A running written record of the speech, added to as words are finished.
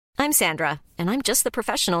I'm Sandra, and I'm just the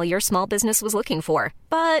professional your small business was looking for.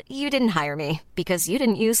 But you didn't hire me because you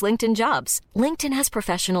didn't use LinkedIn Jobs. LinkedIn has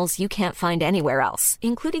professionals you can't find anywhere else,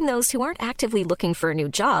 including those who aren't actively looking for a new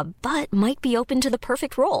job, but might be open to the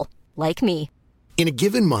perfect role, like me. In a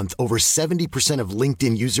given month, over 70% of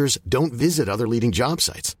LinkedIn users don't visit other leading job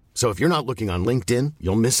sites. So if you're not looking on LinkedIn,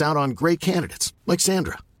 you'll miss out on great candidates like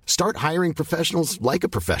Sandra. Start hiring professionals like a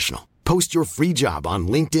professional. Post your free job on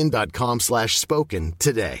linkedin.com/spoken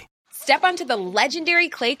today. Step onto the legendary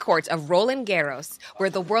clay courts of Roland Garros, where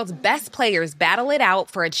the world's best players battle it out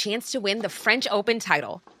for a chance to win the French Open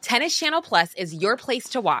title. Tennis Channel Plus is your place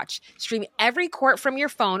to watch. Stream every court from your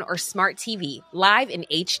phone or smart TV, live in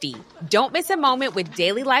HD. Don't miss a moment with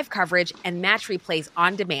daily live coverage and match replays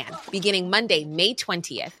on demand, beginning Monday, May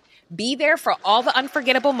 20th. Be there for all the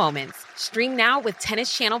unforgettable moments. Stream now with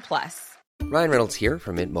Tennis Channel Plus. Ryan Reynolds here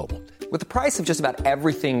from Mint Mobile. With the price of just about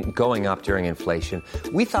everything going up during inflation,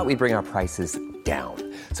 we thought we'd bring our prices down.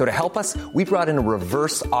 So to help us, we brought in a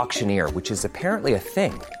reverse auctioneer, which is apparently a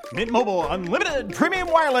thing. Mint Mobile Unlimited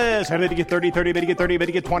Premium Wireless. How to get 30, 30, bit to get 30, bit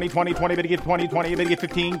to get 20, 20, 20, bit to get 20, 20, bit to get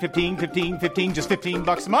 15, 15, 15, 15, just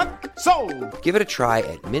 $15 a month? Sold! Give it a try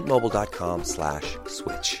at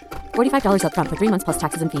mintmobile.com/switch. $45 up front for 3 months plus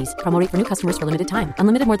taxes and fees. Promo rate for new customers for limited time.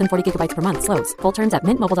 Unlimited more than 40 gigabytes per month. Slows full terms at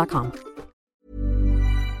mintmobile.com.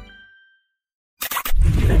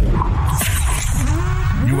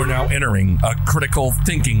 You are now entering a critical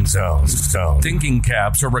thinking zone. Thinking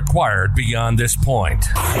caps are required beyond this point.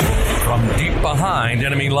 From deep behind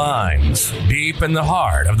enemy lines, deep in the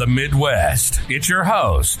heart of the Midwest, it's your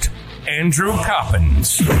host, Andrew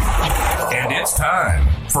Coppins. And it's time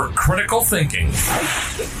for Critical Thinking.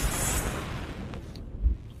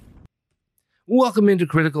 Welcome into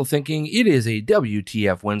Critical Thinking. It is a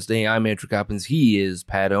WTF Wednesday. I'm Andrew Coppins. He is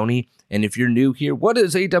Pat Oney. And if you're new here, what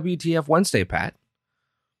is a WTF Wednesday, Pat?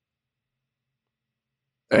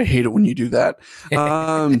 I hate it when you do that.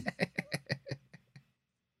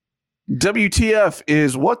 WTF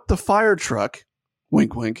is what the fire truck,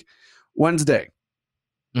 wink, wink, Wednesday.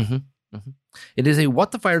 It is a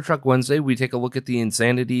What the Fire Truck Wednesday. We take a look at the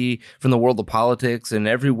insanity from the world of politics and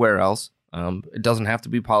everywhere else. It doesn't have to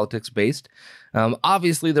be politics based.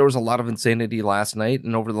 Obviously, there was a lot of insanity last night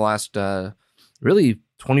and over the last really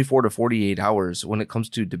 24 to 48 hours when it comes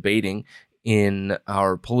to debating in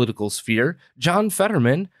our political sphere. John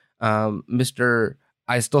Fetterman, Mr.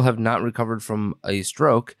 I still have not recovered from a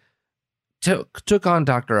stroke, took on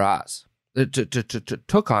Dr. Oz.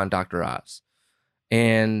 Took on Dr. Oz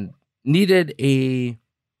and needed a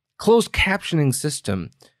closed captioning system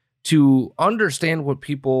to understand what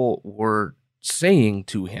people were saying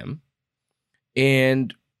to him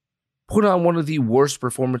and put on one of the worst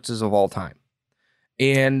performances of all time.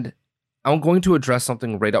 And I'm going to address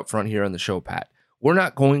something right up front here on the show, Pat. We're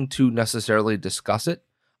not going to necessarily discuss it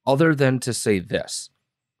other than to say this.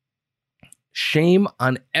 Shame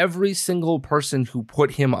on every single person who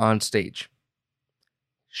put him on stage.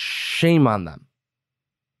 Shame on them.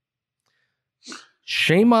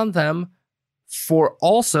 Shame on them for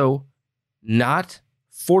also not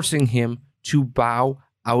forcing him to bow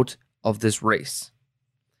out of this race.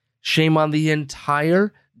 Shame on the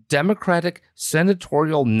entire Democratic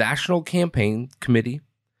Senatorial National Campaign Committee.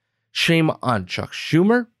 Shame on Chuck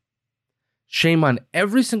Schumer. Shame on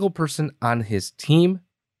every single person on his team.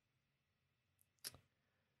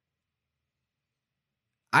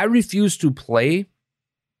 I refuse to play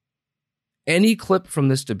any clip from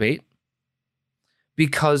this debate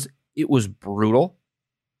because it was brutal.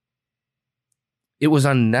 It was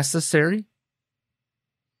unnecessary.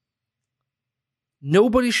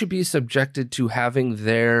 Nobody should be subjected to having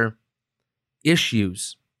their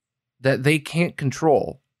issues that they can't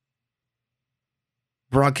control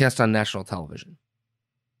broadcast on national television.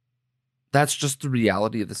 That's just the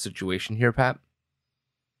reality of the situation here, Pat.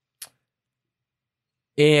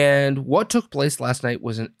 And what took place last night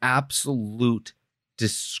was an absolute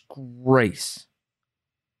disgrace.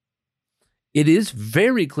 It is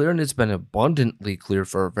very clear, and it's been abundantly clear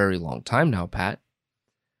for a very long time now, Pat,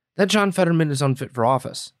 that John Fetterman is unfit for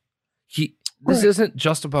office. This isn't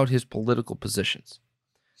just about his political positions.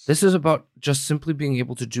 This is about just simply being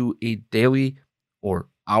able to do a daily or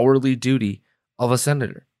hourly duty of a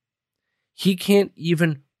senator. He can't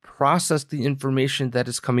even process the information that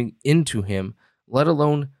is coming into him, let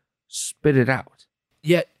alone spit it out.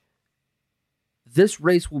 Yet, this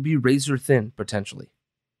race will be razor thin, potentially.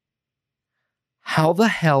 How the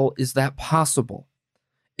hell is that possible?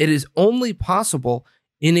 It is only possible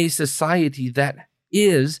in a society that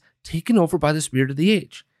is taken over by the spirit of the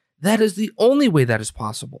age. That is the only way that is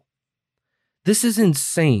possible. This is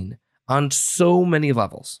insane on so many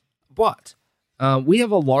levels. But we have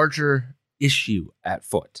a larger issue at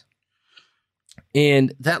foot.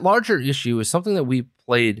 And that larger issue is something that we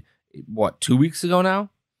played, 2 weeks ago now?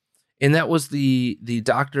 And that was the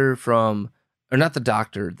doctor from, or not the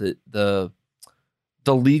doctor, the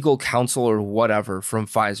legal counsel or whatever from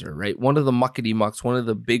Pfizer, right? One of the muckety mucks, one of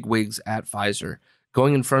the big wigs at Pfizer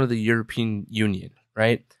going in front of the European Union,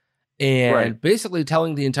 right? And basically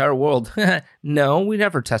telling the entire world, no, we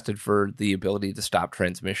never tested for the ability to stop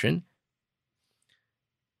transmission.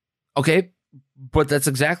 Okay, but that's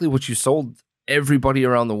exactly what you sold everybody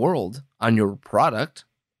around the world on your product,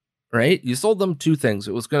 right? You sold them two things.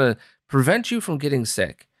 It was going to prevent you from getting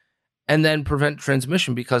sick and then prevent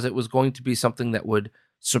transmission because it was going to be something that would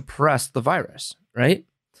suppress the virus, right?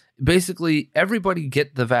 Basically, everybody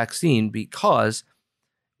get the vaccine because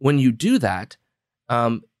when you do that,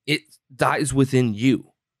 it dies within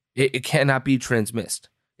you. It cannot be transmitted.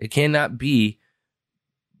 It cannot be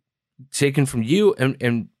taken from you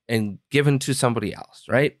and given to somebody else,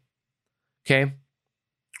 right? Okay.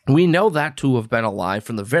 We know that to have been a lie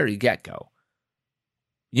from the very get-go.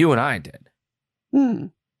 You and I did. But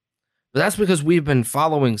that's because we've been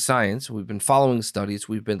following science. We've been following studies.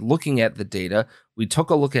 We've been looking at the data. We took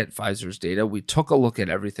a look at Pfizer's data. We took a look at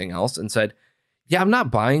everything else and said, yeah, I'm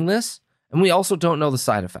not buying this. And we also don't know the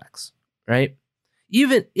side effects, right?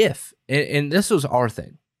 Even if, and this was our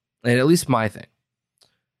thing, and at least my thing.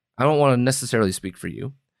 I don't want to necessarily speak for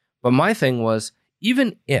you, but my thing was,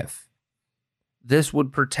 even if this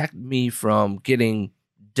would protect me from getting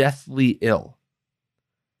deathly ill,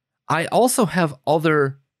 I also have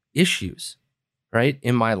other issues, right,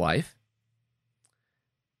 in my life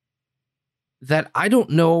that I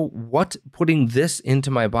don't know what putting this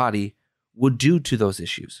into my body would do to those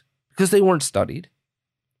issues because they weren't studied.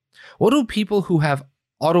 What do people who have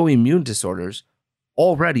autoimmune disorders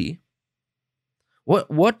already,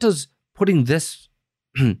 what does putting this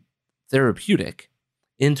therapeutic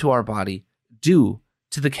into our body do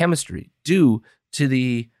to the chemistry, do to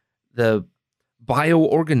the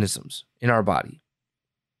bioorganisms in our body?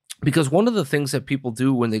 Because one of the things that people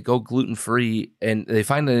do when they go gluten-free and they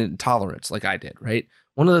find an intolerance, like I did, right?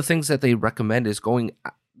 One of the things that they recommend is going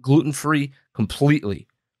gluten-free, completely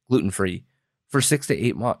gluten-free for 6 to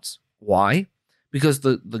 8 months. Why? Because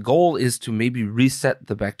the goal is to maybe reset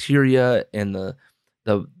the bacteria and the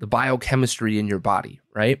biochemistry in your body,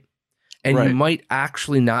 right? And you might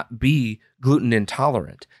actually not be gluten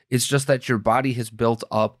intolerant. It's just that your body has built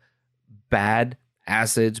up bad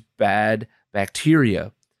acids, bad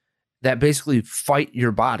bacteria that basically fight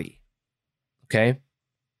your body. Okay?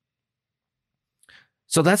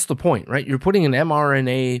 So that's the point, right? You're putting an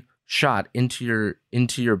mRNA shot into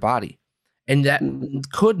your body, and that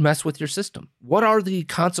could mess with your system. What are the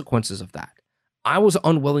consequences of that? I was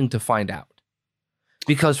unwilling to find out.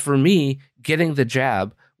 Because for me, getting the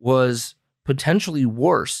jab was potentially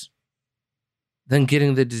worse than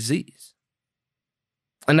getting the disease.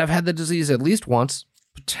 And I've had the disease at least once,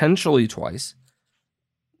 potentially twice.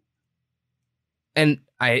 And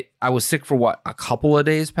I was sick for a couple of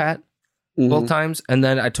days, Pat, both times. And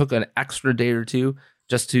then I took an extra day or two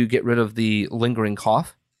just to get rid of the lingering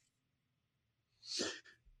cough.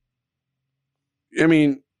 I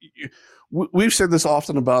mean, we've said this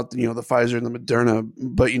often about, the Pfizer and the Moderna,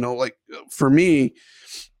 but, like for me,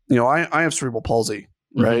 I have cerebral palsy,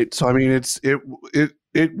 right? So, I mean,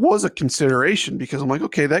 it was a consideration because I'm like,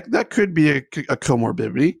 okay, that could be a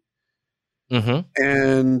comorbidity.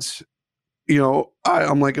 And,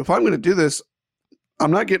 I'm like, if I'm going to do this,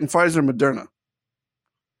 I'm not getting Pfizer and Moderna.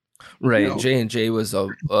 Right. J&J was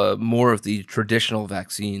more of the traditional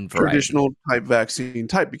vaccine variety. Traditional type vaccine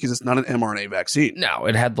type, because it's not an mRNA vaccine. No,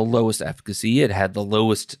 it had the lowest efficacy. It had the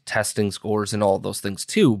lowest testing scores and all those things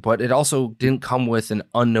too, but it also didn't come with an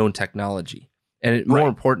unknown technology. And more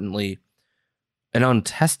importantly, an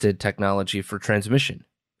untested technology for transmission,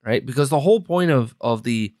 right? Because the whole point of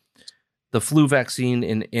the flu vaccine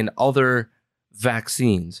in other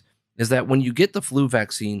vaccines is that when you get the flu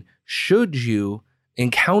vaccine, should you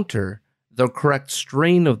encounter the correct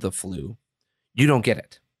strain of the flu, you don't get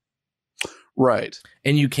it. Right.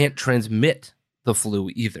 And you can't transmit the flu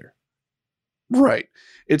either. Right.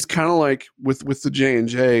 It's kind of like with the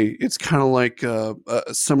J&J, it's kind of like a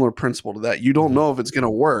similar principle to that. You don't know if it's going to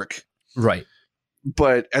work. Right.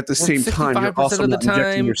 But at the same time, you're also not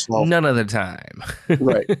injecting yourself. None of the time.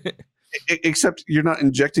 Right. Except you're not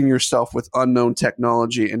injecting yourself with unknown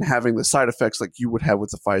technology and having the side effects like you would have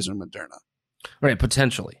with the Pfizer and Moderna. Right,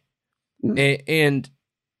 potentially. And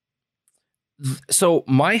so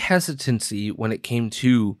my hesitancy when it came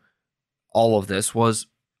to all of this was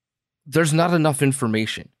there's not enough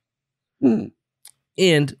information.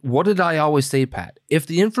 And what did I always say, Pat? If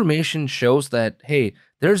the information shows that, hey,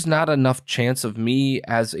 there's not enough chance of me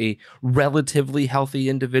as a relatively healthy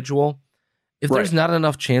individual, if there's not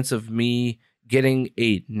enough chance of me getting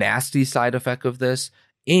a nasty side effect of this,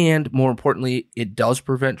 and more importantly, it does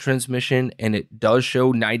prevent transmission and it does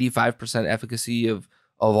show 95% efficacy of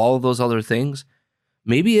all of those other things,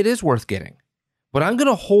 maybe it is worth getting. But I'm going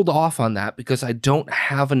to hold off on that because I don't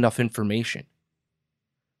have enough information.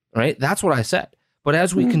 Right? That's what I said. But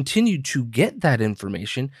as we continued to get that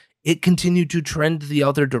information, it continued to trend the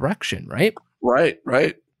other direction, right? Right.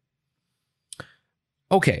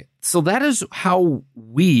 Okay, so that is how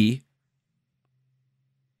we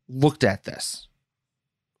looked at this.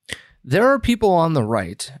 There are people on the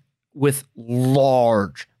right with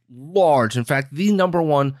large, in fact, the number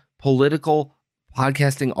one political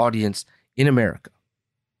podcasting audience in America,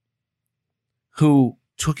 who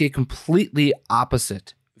took a completely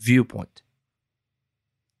opposite viewpoint.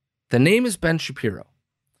 The name is Ben Shapiro.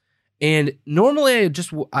 And normally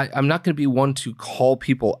I'm not going to be one to call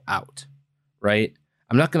people out, right?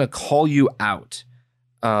 I'm not going to call you out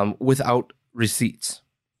without receipts.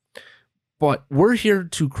 But we're here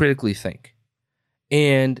to critically think.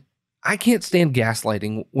 And I can't stand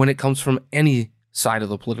gaslighting when it comes from any side of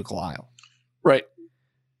the political aisle. Right.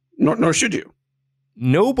 Nor should you.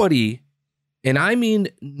 Nobody, and I mean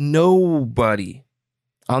nobody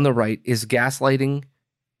on the right is gaslighting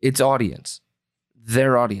its audience,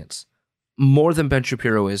 their audience, more than Ben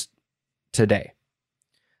Shapiro is today.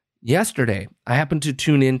 Yesterday, I happened to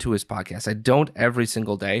tune into his podcast. I don't every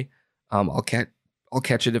single day. I'll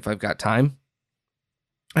catch it if I've got time.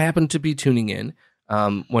 I happened to be tuning in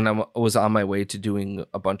when I was on my way to doing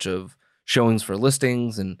a bunch of showings for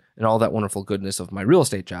listings and all that wonderful goodness of my real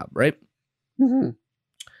estate job, right? Mm-hmm.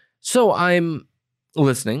 So I'm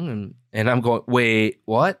listening and I'm going, wait,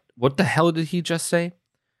 what? What the hell did he just say?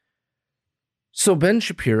 So Ben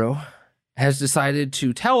Shapiro has decided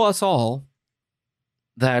to tell us all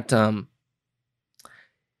that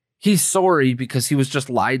he's sorry because he was just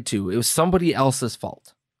lied to. It was somebody else's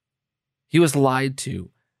fault. He was lied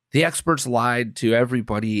to. The experts lied to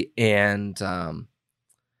everybody, and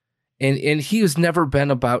he has never been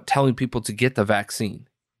about telling people to get the vaccine.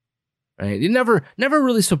 Right? He never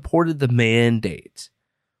really supported the mandate,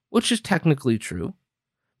 which is technically true.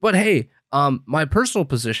 But hey, my personal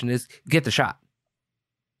position is get the shot.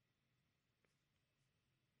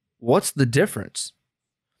 What's the difference?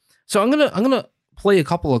 So I'm gonna play a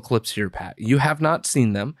couple of clips here, Pat. You have not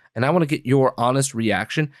seen them, and I want to get your honest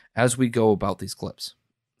reaction as we go about these clips.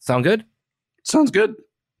 Sound good? Sounds good.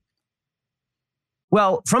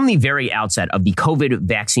 Well, from the very outset of the COVID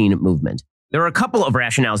vaccine movement, there are a couple of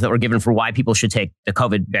rationales that were given for why people should take the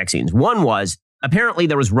COVID vaccines. One was apparently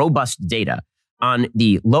there was robust data on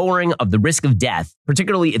the lowering of the risk of death,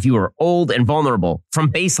 particularly if you were old and vulnerable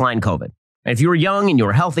from baseline COVID. And if you were young and you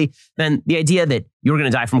were healthy, then the idea that you were going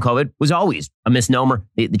to die from COVID was always a misnomer.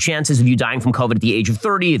 The chances of you dying from COVID at the age of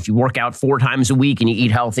 30, if you work out 4 times a week and you eat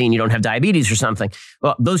healthy and you don't have diabetes or something,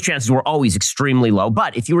 well, those chances were always extremely low.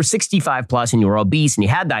 But if you were 65 plus and you were obese and you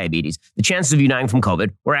had diabetes, the chances of you dying from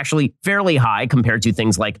COVID were actually fairly high compared to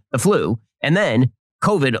things like the flu. And then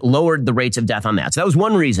COVID lowered the rates of death on that. So that was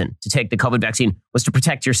one reason to take the COVID vaccine, was to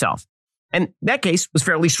protect yourself. And that case was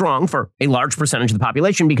fairly strong for a large percentage of the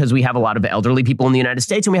population because we have a lot of elderly people in the United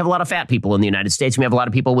States and we have a lot of fat people in the United States. And we have a lot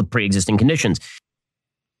of people with pre-existing conditions.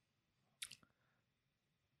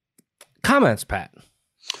 Comments, Pat?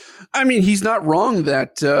 I mean, he's not wrong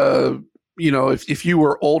that, if you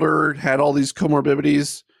were older, had all these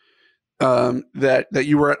comorbidities, that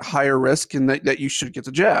you were at higher risk and that you should get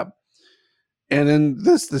the jab. And then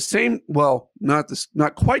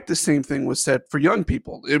not quite the same thing was said for young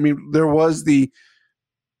people. I mean,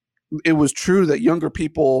 it was true that younger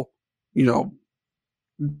people,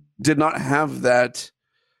 did not have that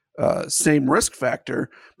same risk factor,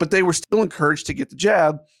 but they were still encouraged to get the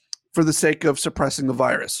jab for the sake of suppressing the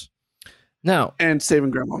virus. Now, and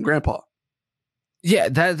saving grandma and grandpa. Yeah,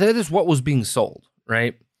 that is what was being sold,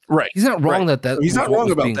 right? Right. He's not wrong right. that he's not wrong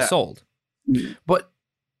about being that. sold. But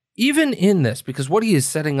even in this, because what he is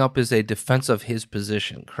setting up is a defense of his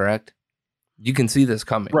position, correct? You can see this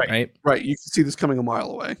coming, right? Right. You can see this coming a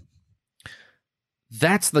mile away.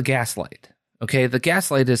 That's the gaslight. Okay, the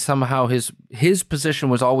gaslight is somehow his position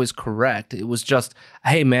was always correct. It was just,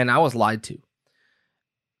 hey man, I was lied to.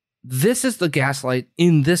 This is the gaslight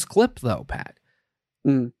in this clip, though, Pat.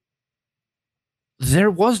 Mm.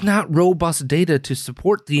 There was not robust data to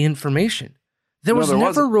support the information. There was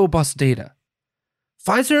never robust data.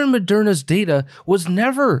 Pfizer and Moderna's data was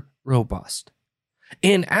never robust.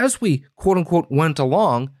 And as we, quote unquote, went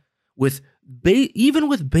along with even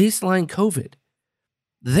with baseline COVID,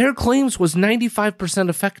 their claims was 95%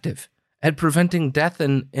 effective at preventing death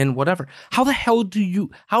and whatever. How the hell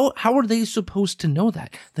how are they supposed to know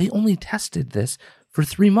that? They only tested this for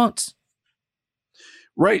 3 months.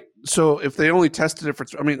 Right. So if they only tested it for,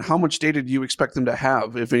 how much data do you expect them to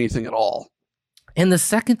have, if anything at all? And the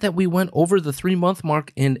second that we went over the 3-month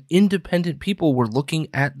mark and independent people were looking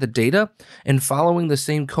at the data and following the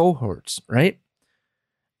same cohorts, right?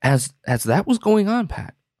 As that was going on,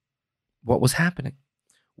 Pat, what was happening?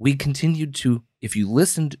 We continued to, if you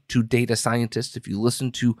listened to data scientists, if you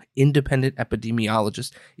listened to independent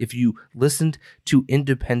epidemiologists, if you listened to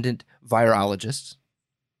independent virologists,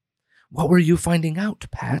 what were you finding out,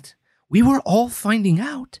 Pat? We were all finding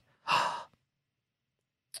out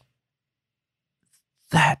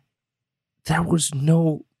that there was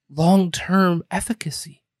no long-term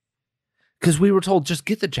efficacy. Because we were told, just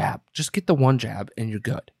get the jab, just get the one jab and you're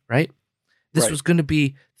good, right? This was going to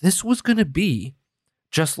be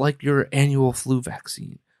just like your annual flu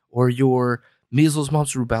vaccine or your measles,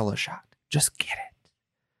 mumps, rubella shot. Just get it.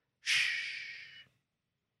 Shh.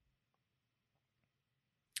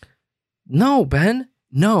 No, Ben,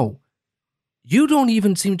 no. You don't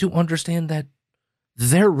even seem to understand that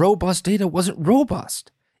their robust data wasn't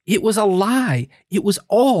robust. It was a lie. It was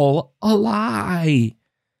all a lie.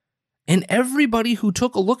 And everybody who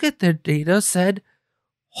took a look at their data said,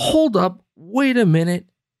 hold up, wait a minute.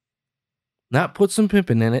 Not put some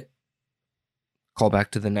pimping in it. Call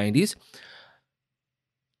back to the 90s.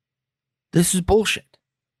 This is bullshit.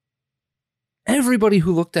 Everybody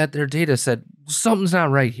who looked at their data said, something's not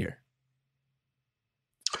right here.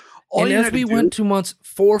 And as we went to months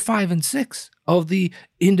 4, 5, and 6 of the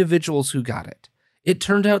individuals who got it, it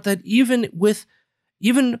turned out that even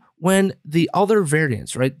when the other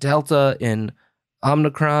variants, right, Delta and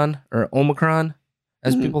Omicron,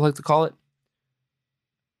 as people like to call it,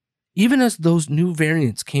 even as those new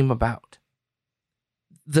variants came about,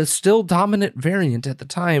 the still dominant variant at the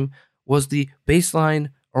time was the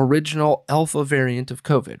baseline original alpha variant of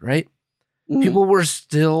COVID, right? People were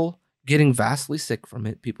still getting vastly sick from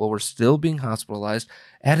it. People were still being hospitalized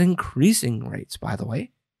at increasing rates, by the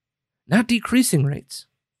way, not decreasing rates.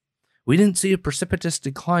 We didn't see a precipitous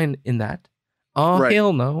decline in that.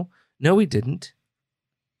 Hell no. No, we didn't.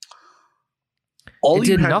 It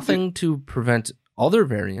did nothing to prevent other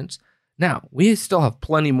variants. Now, we still have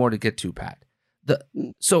plenty more to get to, Pat.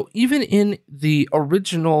 So even in the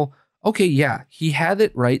original, okay, yeah, he had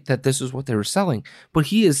it right that this is what they were selling, but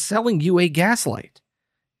he is selling you a gaslight.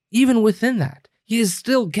 Even within that, he is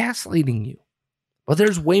still gaslighting you. But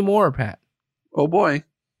there's way more, Pat. Oh, boy.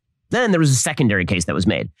 Then there was a secondary case that was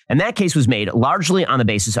made. And that case was made largely on the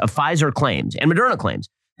basis of Pfizer claims and Moderna claims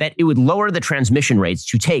that it would lower the transmission rates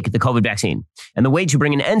to take the COVID vaccine. And the way to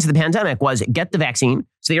bring an end to the pandemic was get the vaccine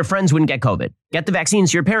so that your friends wouldn't get COVID. Get the vaccine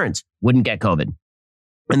so your parents wouldn't get COVID.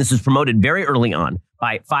 And this was promoted very early on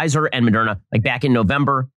by Pfizer and Moderna, like back in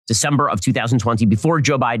November, December of 2020, before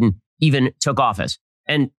Joe Biden even took office.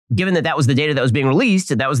 And given that that was the data that was being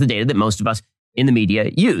released, that was the data that most of us in the media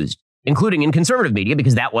used, including in conservative media,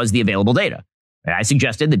 because that was the available data. I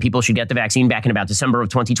suggested that people should get the vaccine back in about December of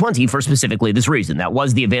 2020 for specifically this reason. That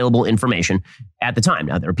was the available information at the time.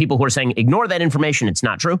 Now, there are people who are saying, ignore that information. It's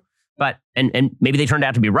not true. But, and maybe they turned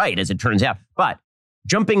out to be right, as it turns out. But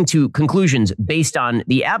jumping to conclusions based on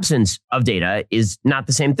the absence of data is not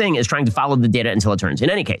the same thing as trying to follow the data until it turns. In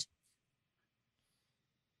any case.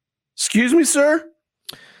 Excuse me, sir?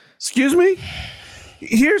 Excuse me?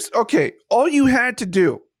 All you had to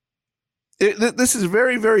do, this is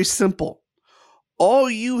very, very simple.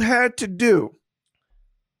 All you had to do,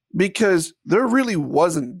 because there really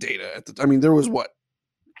wasn't data at the time. I mean, there was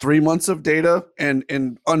 3 months of data and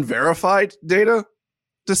unverified data,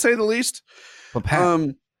 to say the least. But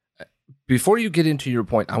Pat, before you get into your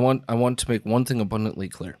point, I want to make one thing abundantly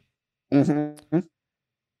clear. Mm-hmm.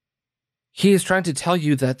 He is trying to tell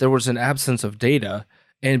you that there was an absence of data,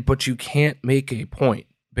 but you can't make a point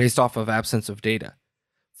based off of absence of data.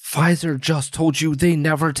 Pfizer just told you they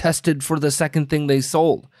never tested for the second thing they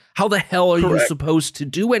sold. How the hell are you supposed to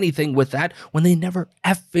do anything with that when they never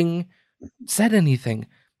effing said anything?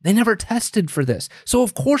 They never tested for this. So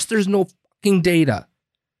of course there's no fucking data.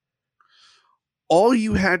 All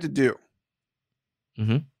you had to do,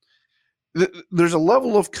 there's a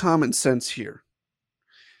level of common sense here.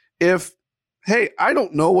 Hey, I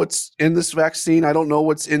don't know what's in this vaccine. I don't know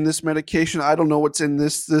what's in this medication. I don't know what's in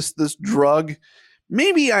this drug.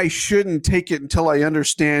 Maybe I shouldn't take it until I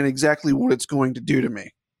understand exactly what it's going to do to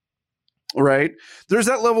me. Right? There's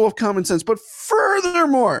that level of common sense. But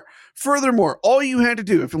furthermore, all you had to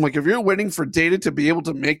do, if you're waiting for data to be able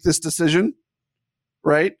to make this decision,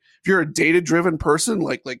 right? If you're a data-driven person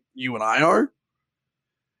like you and I are,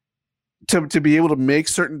 to be able to make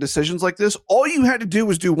certain decisions like this, all you had to do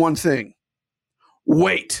was do one thing.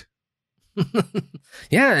 Wait.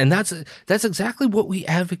 Yeah, and that's exactly what we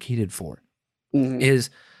advocated for. Is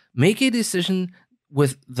make a decision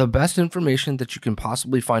with the best information that you can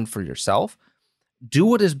possibly find for yourself. Do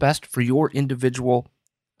what is best for your individual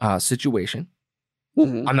situation.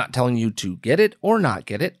 I'm not telling you to get it or not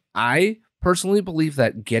get it. I personally believe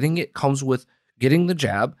that getting the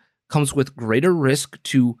jab comes with greater risk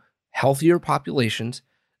to healthier populations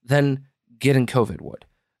than getting COVID would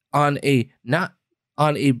not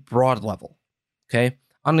on a broad level. Okay.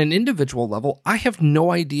 On an individual level, I have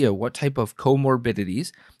no idea what type of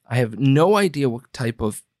comorbidities, I have no idea what type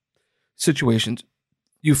of situations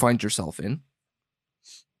you find yourself in.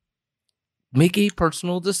 Make a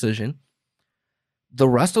personal decision. The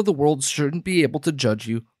rest of the world shouldn't be able to judge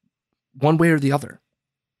you one way or the other.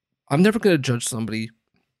 I'm never going to judge somebody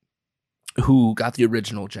who got the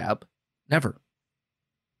original jab. Never.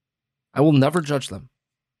 I will never judge them.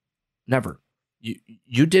 Never.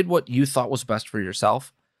 You did what you thought was best for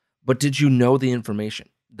yourself, but did you know the information?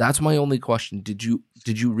 That's my only question. Did you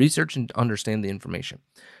research and understand the information?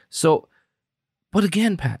 So, but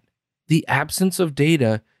again, Pat, the absence of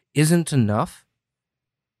data isn't enough,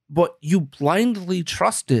 but you blindly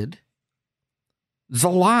trusted the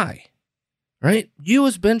lie, right? You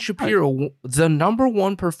as Ben Shapiro, the number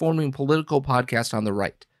one performing political podcast on the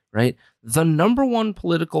right, right? The number one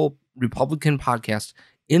political Republican podcast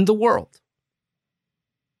in the world,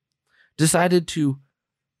 decided to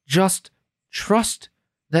just trust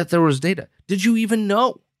that there was data. Did you even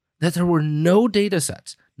know that there were no data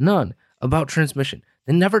sets, none, about transmission?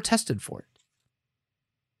 They never tested for it.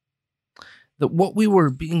 That what we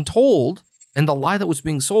were being told and the lie that was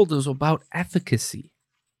being sold was about efficacy.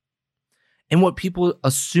 And what people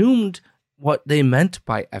assumed what they meant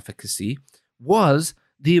by efficacy was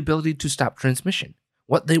the ability to stop transmission.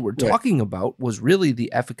 What they were talking about was really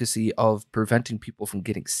the efficacy of preventing people from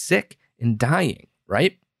getting sick and dying,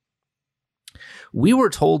 right? We were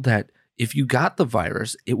told that if you got the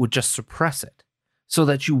virus, it would just suppress it so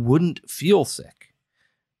that you wouldn't feel sick.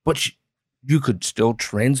 But you could still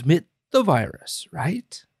transmit the virus,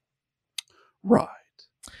 right? Right.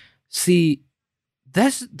 See,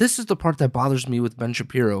 this is the part that bothers me with Ben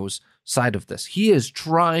Shapiro's side of this. He is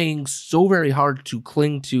trying so very hard to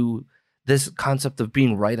cling to this concept of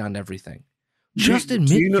being right on everything. Just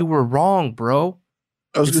admit you were wrong, bro.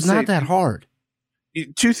 It's not that hard.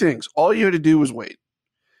 Two things. All you had to do was wait.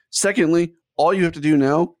 Secondly, all you have to do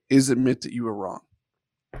now is admit that you were wrong.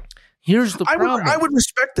 Here's the problem. I would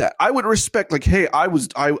respect that. I would respect, like, hey, I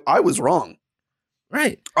was wrong.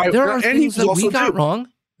 Right. There are things that we got wrong,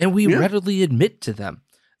 and we readily admit to them.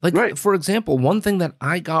 Like, for example, one thing that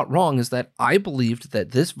I got wrong is that I believed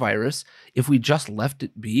that this virus, if we just left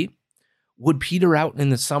it be, would peter out in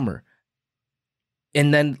the summer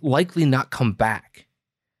and then likely not come back.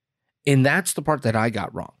 And that's the part that I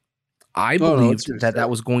got wrong. I believed that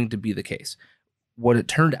was going to be the case. What it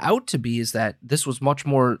turned out to be is that this was much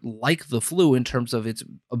more like the flu in terms of its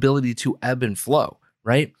ability to ebb and flow,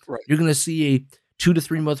 right? You're going to see a 2 to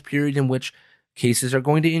 3 month period in which cases are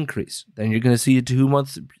going to increase. Then you're going to see a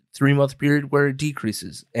 3 month period where it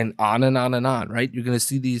decreases, and on and on and on, right? You're going to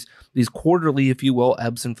see these quarterly, if you will,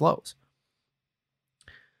 ebbs and flows.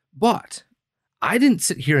 But I didn't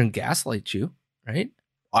sit here and gaslight you, right?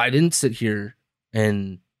 I didn't sit here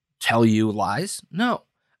and tell you lies. No,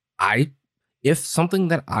 if something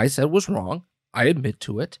that I said was wrong, I admit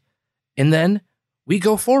to it, and then we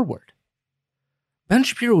go forward. Ben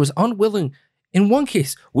Shapiro was unwilling. In one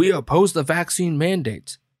case, we opposed the vaccine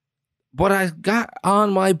mandates, but I got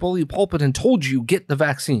on my bully pulpit and told you get the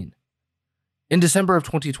vaccine in December of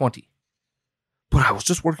 2020. But I was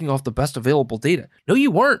just working off the best available data. No,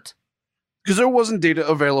 you weren't. Because there wasn't data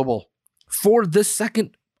available. For this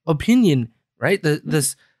second opinion, right?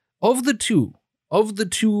 This of the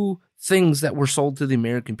two things that were sold to the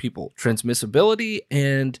American people, transmissibility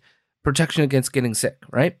and protection against getting sick,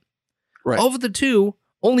 right? Right. Of the two,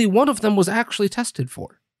 only one of them was actually tested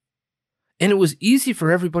for. And it was easy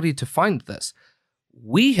for everybody to find this.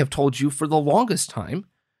 We have told you for the longest time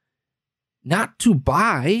not to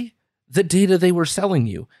buy the data they were selling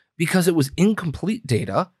you because it was incomplete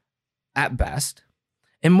data at best.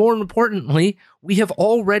 And more importantly, we have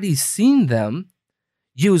already seen them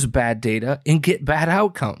use bad data and get bad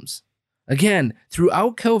outcomes. Again,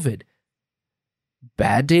 throughout COVID,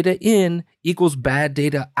 bad data in equals bad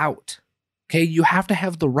data out. Okay, you have to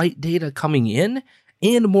have the right data coming in,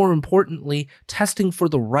 and more importantly, testing for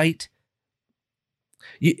the right.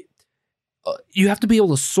 you have to be able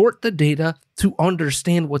to sort the data to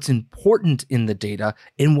understand what's important in the data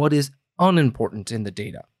and what is unimportant in the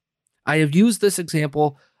data. I have used this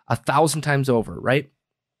example 1,000 times over, right?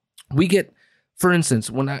 We get, for instance,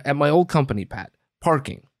 at my old company, Pat,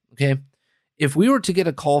 parking, okay? If we were to get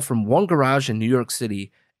a call from one garage in New York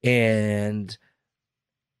City and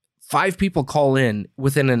 5 people call in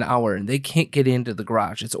within an hour and they can't get into the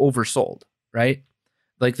garage, it's oversold, right?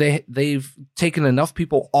 Like they've taken enough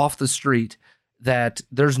people off the street that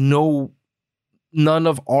there's none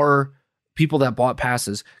of our people that bought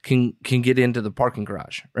passes can get into the parking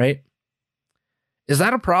garage, right? Is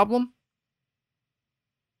that a problem?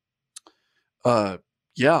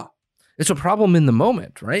 Yeah. It's a problem in the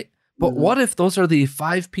moment, right? But what if those are the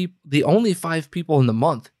only 5 people in the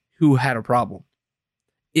month who had a problem?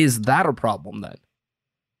 Is that a problem then?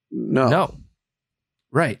 No.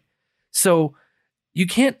 Right. So you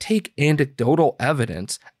can't take anecdotal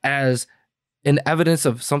evidence as an evidence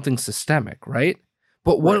of something systemic, right?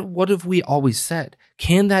 But what have we always said?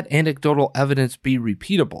 Can that anecdotal evidence be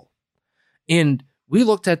repeatable? And we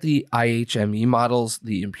looked at the IHME models,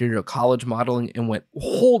 the Imperial College modeling, and went,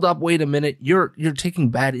 hold up, wait a minute, you're taking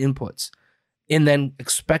bad inputs and then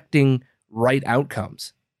expecting right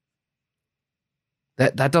outcomes.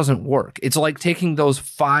 That doesn't work. It's like taking those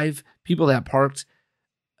 5 people that parked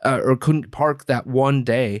or couldn't park that one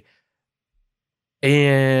day,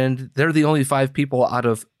 and they're the only 5 people out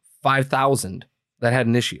of 5,000 that had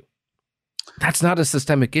an issue. That's not a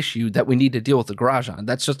systemic issue that we need to deal with the garage on.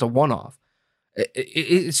 That's just a one-off.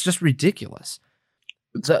 It's just ridiculous.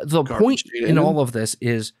 The point in all of this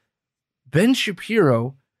is Ben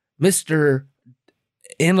Shapiro, Mr.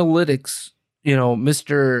 Analytics,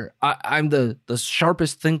 Mr. I'm the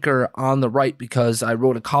sharpest thinker on the right because I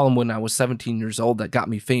wrote a column when I was 17 years old that got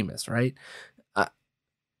me famous, right?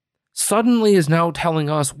 Suddenly is now telling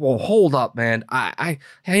us, well, hold up, man. I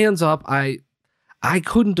hands up. I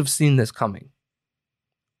couldn't have seen this coming.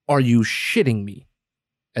 Are you shitting me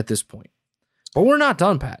at this point? But we're not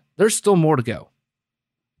done, Pat. There's still more to go.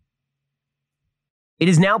 It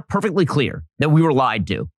is now perfectly clear that we were lied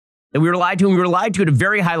to. And we were lied to at a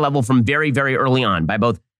very high level from very, very early on by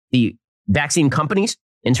both the vaccine companies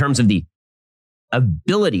in terms of the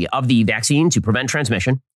ability of the vaccine to prevent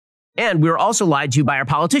transmission. And we were also lied to by our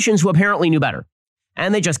politicians who apparently knew better.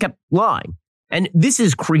 And they just kept lying. And this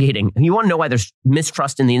is creating, you want to know why there's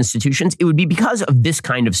mistrust in the institutions? It would be because of this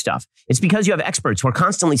kind of stuff. It's because you have experts who are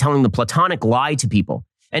constantly telling the platonic lie to people.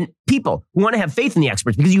 And people who want to have faith in the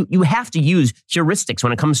experts, because you have to use heuristics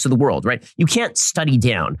when it comes to the world, right? You can't study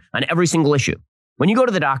down on every single issue. When you go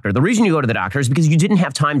to the doctor, the reason you go to the doctor is because you didn't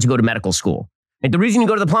have time to go to medical school. And the reason you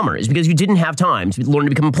go to the plumber is because you didn't have time to learn to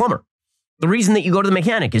become a plumber. The reason that you go to the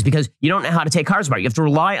mechanic is because you don't know how to take cars apart. You have to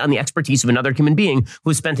rely on the expertise of another human being who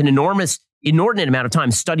has spent an inordinate amount of time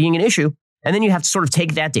studying an issue. And then you have to sort of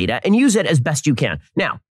take that data and use it as best you can.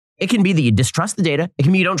 Now, it can be that you distrust the data. It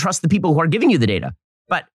can be you don't trust the people who are giving you the data.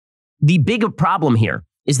 But the big problem here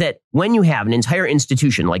is that when you have an entire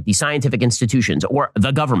institution like the scientific institutions or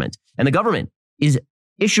the government, and the government is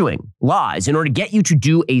issuing lies in order to get you to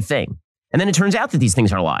do a thing, and then it turns out that these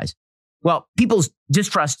things are lies, well, people's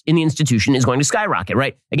distrust in the institution is going to skyrocket,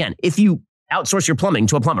 right? Again, if you outsource your plumbing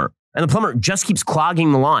to a plumber and the plumber just keeps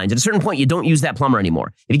clogging the lines, at a certain point, you don't use that plumber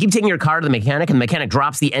anymore. If you keep taking your car to the mechanic and the mechanic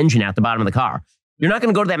drops the engine out the bottom of the car, you're not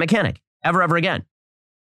going to go to that mechanic ever again.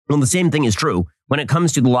 Well, the same thing is true when it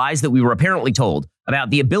comes to the lies that we were apparently told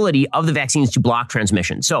about the ability of the vaccines to block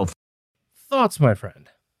transmission. So, thoughts, my friend?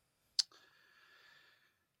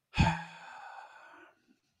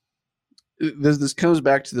 This comes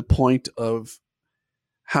back to the point of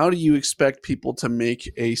how do you expect people to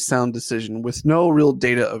make a sound decision with no real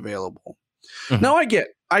data available? Mm-hmm. Now,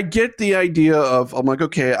 I get the idea of, I'm like,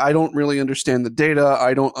 okay, I don't really understand the data.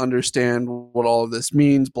 I don't understand what all of this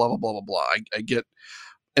means, blah, blah, blah, blah, blah. I get.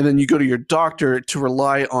 And then you go to your doctor to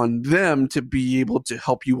rely on them to be able to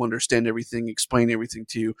help you understand everything, explain everything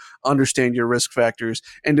to you, understand your risk factors,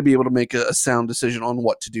 and to be able to make a sound decision on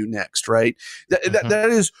what to do next, right? That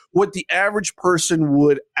is what the average person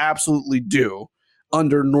would absolutely do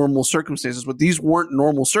under normal circumstances. But these weren't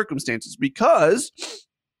normal circumstances because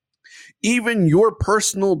even your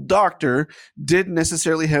personal doctor didn't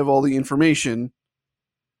necessarily have all the information,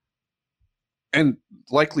 and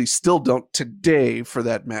likely still don't today for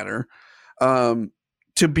that matter,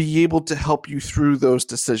 to be able to help you through those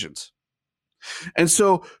decisions. And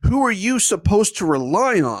so who are you supposed to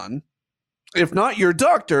rely on? If not your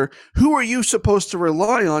doctor, who are you supposed to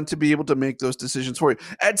rely on to be able to make those decisions for you?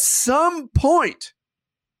 At some point,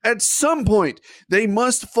 they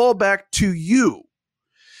must fall back to you.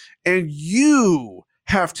 And you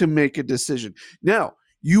have to make a decision. Now,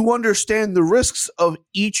 you understand the risks of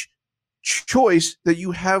each choice that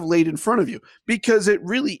you have laid in front of you, because it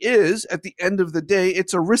really is, at the end of the day,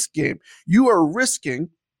 it's a risk game. You are risking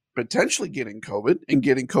potentially getting COVID and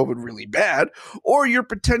getting COVID really bad, or you're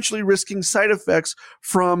potentially risking side effects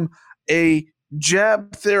from a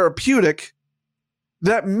jab therapeutic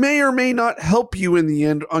that may or may not help you in the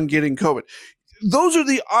end on getting COVID. Those are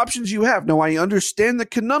the options you have. Now, I understand the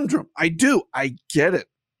conundrum. I do. I get it.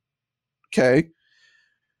 Okay.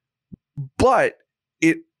 But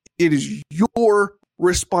it is your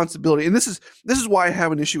responsibility. And this is why I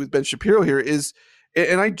have an issue with Ben Shapiro here is,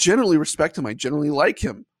 and I generally respect him. I generally like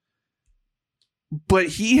him. But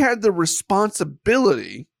he had the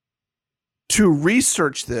responsibility to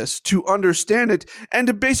research this, to understand it, and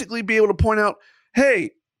to basically be able to point out,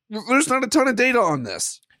 hey, there's not a ton of data on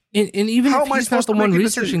this. And even if he's not the one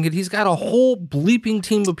researching it, he's got a whole bleeping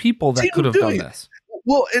team of people that could have done this.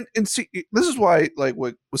 Well, and see, this is why, like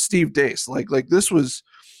with Steve Deace, like this was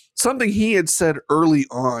something he had said early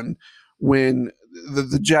on when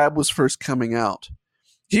the jab was first coming out.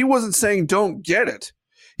 He wasn't saying don't get it.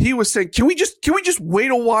 He was saying, can we just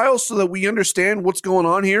wait a while so that we understand what's going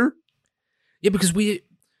on here? Yeah,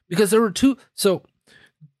 because there were two. So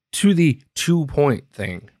to the 2-point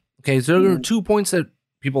thing, okay, so there were 2 points that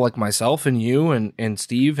people like myself and you and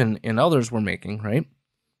Steve and others were making, right?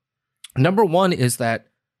 Number one is that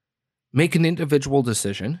make an individual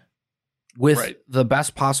decision with the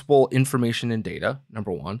best possible information and data,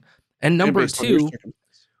 number one. And number two,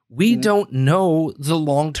 we don't know the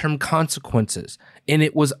long-term consequences. And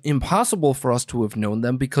it was impossible for us to have known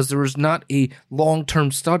them because there was not a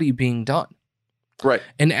long-term study being done. Right.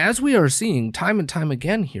 And as we are seeing time and time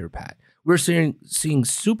again here, Pat, we're seeing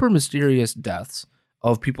super mysterious deaths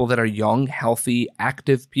of people that are young, healthy,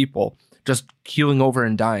 active people just keeling over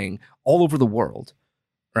and dying all over the world,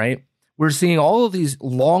 right? We're seeing all of these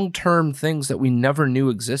long-term things that we never knew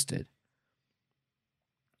existed.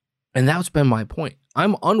 And that's been my point.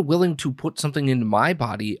 I'm unwilling to put something into my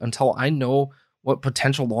body until I know what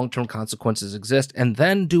potential long-term consequences exist and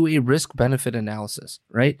then do a risk-benefit analysis,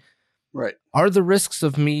 right? Right. Are the risks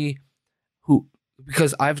of me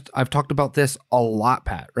because I've talked about this a lot,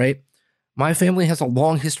 Pat, right? My family has a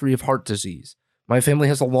long history of heart disease. My family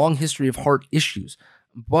has a long history of heart issues,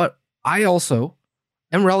 but I also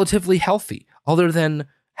am relatively healthy other than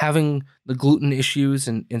having the gluten issues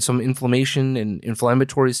and some inflammation and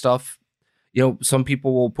inflammatory stuff. You know, some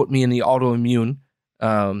people will put me in the autoimmune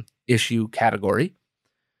issue category.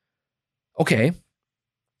 Okay.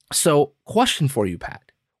 So question for you,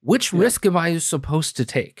 Pat. Which risk am I supposed to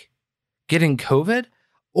take? Getting COVID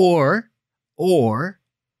or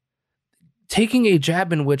taking a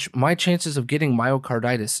jab in which my chances of getting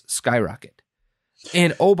myocarditis skyrocket?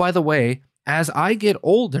 And oh, by the way, as I get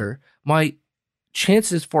older, my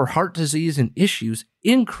chances for heart disease and issues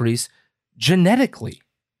increase genetically.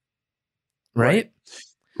 Right?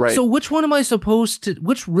 Right. So which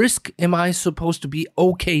risk am I supposed to be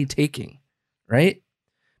okay taking? Right?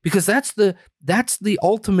 Because that's the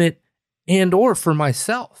ultimate and or for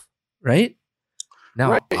myself, right?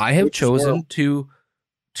 Now, I have chosen to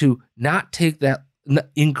not take that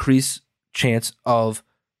increased chance of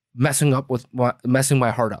messing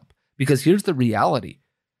my heart up. Because here's the reality.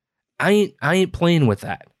 I ain't playing with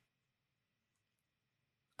that.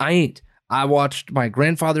 I ain't. I watched my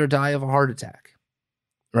grandfather die of a heart attack,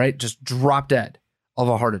 right? Just drop dead of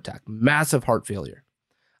a heart attack, massive heart failure.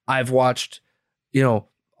 I've watched,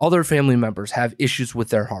 other family members have issues with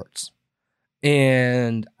their hearts.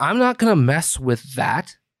 And I'm not going to mess with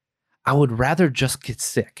that. I would rather just get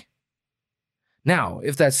sick. Now,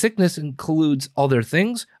 if that sickness includes other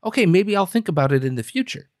things, okay, maybe I'll think about it in the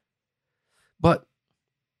future. But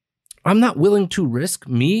I'm not willing to risk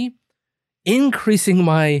me increasing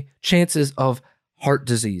my chances of heart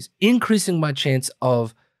disease, increasing my chance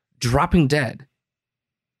of dropping dead,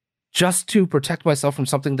 just to protect myself from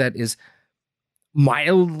something that is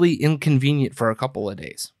mildly inconvenient for a couple of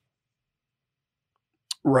days.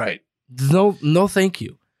 Right. No, thank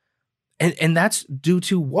you. And that's due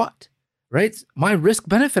to what? Right? My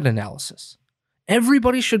risk-benefit analysis.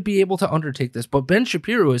 Everybody should be able to undertake this, but Ben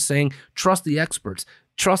Shapiro is saying, trust the experts.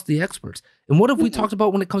 Trust the experts. And what have we talked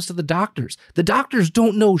about when it comes to the doctors? The doctors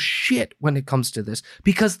don't know shit when it comes to this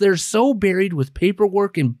because they're so buried with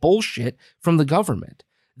paperwork and bullshit from the government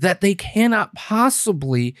that they cannot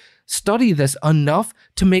possibly study this enough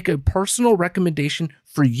to make a personal recommendation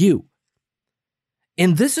for you.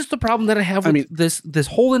 And this is the problem that I have with this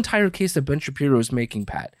whole entire case that Ben Shapiro is making,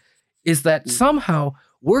 Pat, is that somehow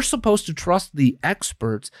we're supposed to trust the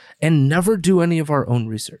experts and never do any of our own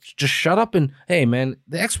research. Just shut up and, hey, man,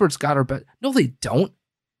 the experts got our bet. No, they don't.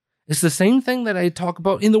 It's the same thing that I talk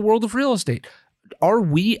about in the world of real estate. Are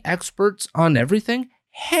we experts on everything?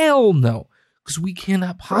 Hell no, because we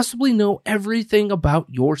cannot possibly know everything about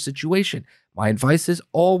your situation. My advice is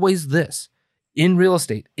always this. In real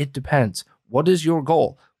estate, it depends. What is your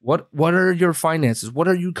goal? What are your finances? What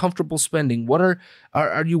are you comfortable spending? What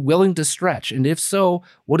are you willing to stretch? And if so,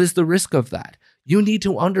 what is the risk of that? You need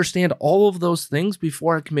to understand all of those things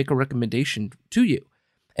before I can make a recommendation to you.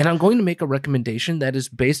 And I'm going to make a recommendation that is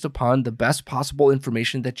based upon the best possible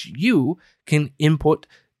information that you can input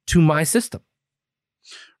to my system.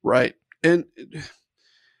 Right. And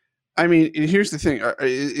I mean, here's the thing.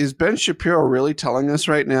 Is Ben Shapiro really telling us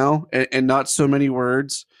right now, and not so many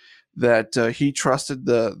words, that he trusted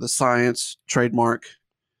the science trademark,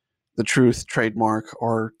 the truth trademark,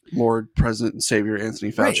 our Lord, President, and Savior,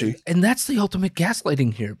 Anthony Fauci? Right. And that's the ultimate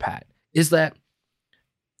gaslighting here, Pat, is that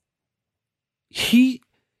he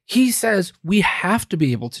says we have to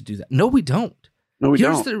be able to do that. No, we don't. No, we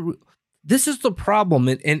don't. This is the problem,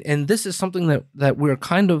 and this is something that we're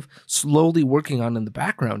kind of slowly working on in the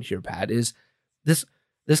background here, Pat, is this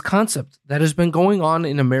concept that has been going on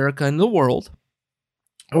in America and the world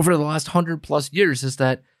over the last 100+ years is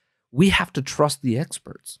that we have to trust the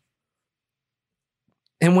experts.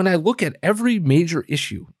 And when I look at every major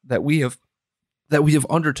issue that we have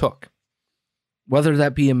undertook, whether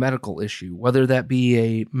that be a medical issue, whether that be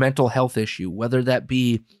a mental health issue, whether that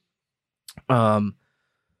be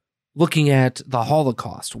looking at the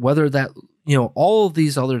Holocaust, whether that, all of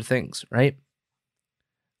these other things, right?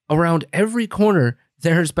 Around every corner,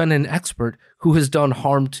 there has been an expert who has done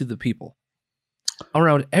harm to the people.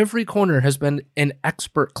 Around every corner has been an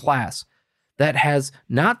expert class that has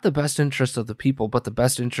not the best interest of the people, but the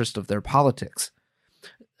best interest of their politics.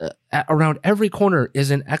 Around every corner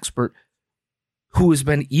is an expert who has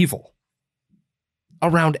been evil.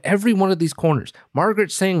 Around every one of these corners,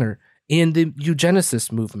 Margaret Sanger and the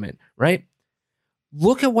eugenicist movement, right?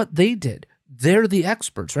 Look at what they did. They're the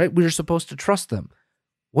experts, right? We're supposed to trust them.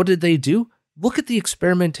 What did they do? Look at the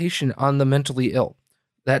experimentation on the mentally ill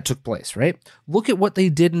that took place, right? Look at what they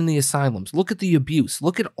did in the asylums. Look at the abuse.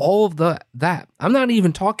 Look at all of that. I'm not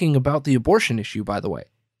even talking about the abortion issue, by the way,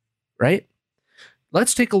 right?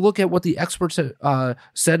 Let's take a look at what the experts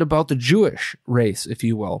said about the Jewish race, if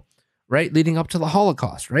you will, right? Leading up to the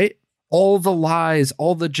Holocaust, right? All the lies,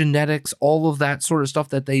 all the genetics, all of that sort of stuff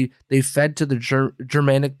that they fed to the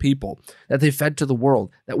Germanic people, that they fed to the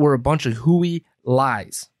world, that were a bunch of hooey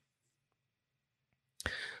lies.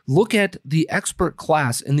 Look at the expert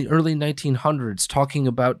class in the early 1900s talking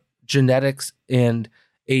about genetics and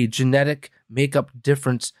a genetic makeup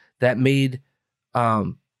difference that made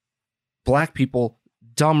black people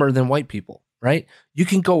dumber than white people, right? You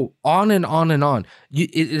can go on and on and on.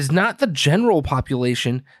 It is not the general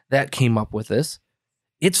population that came up with this.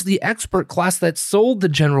 It's the expert class that sold the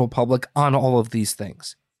general public on all of these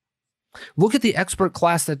things. Look at the expert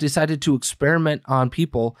class that decided to experiment on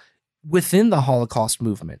people within the Holocaust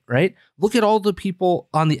movement, right? Look at all the people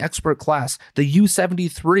on the expert class, the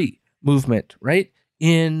U-73 movement, right?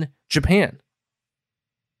 In Japan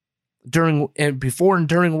before and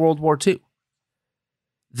during World War II.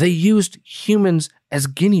 They used humans as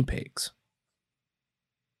guinea pigs.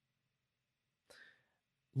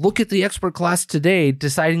 Look at the expert class today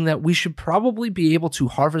deciding that we should probably be able to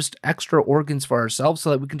harvest extra organs for ourselves so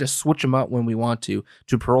that we can just switch them out when we want to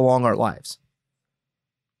prolong our lives.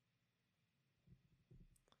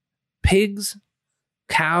 Pigs,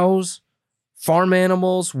 cows, farm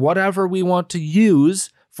animals, whatever we want to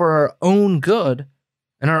use for our own good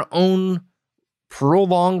and our own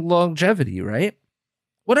prolonged longevity, right?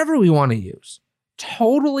 Whatever we want to use.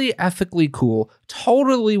 Totally ethically cool,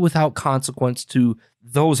 totally without consequence to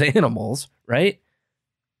those animals, right?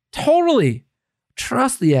 Totally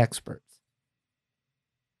trust the experts.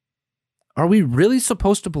 Are we really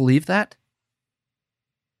supposed to believe that?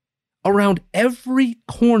 Around every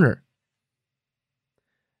corner,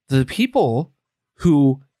 the people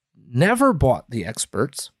who never bought the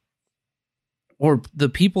experts, or the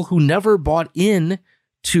people who never bought in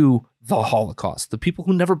to the Holocaust, the people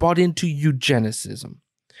who never bought into eugenicism,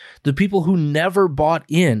 the people who never bought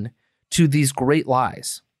in to these great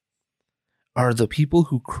lies, are the people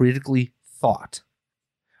who critically thought,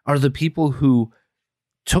 are the people who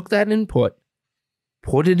took that input,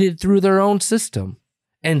 put it in through their own system,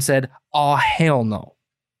 and said, oh, hell no.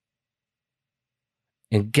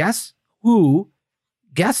 And guess who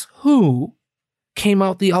came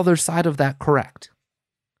out the other side of that correct?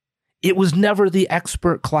 It was never the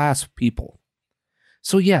expert class people.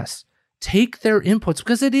 So yes, take their inputs,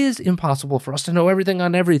 because it is impossible for us to know everything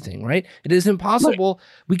on everything, right? It is impossible.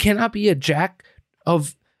 Right. We cannot be a jack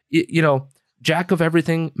of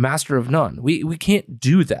everything, master of none. We can't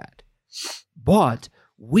do that. But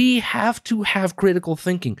we have to have critical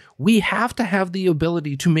thinking. We have to have the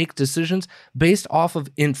ability to make decisions based off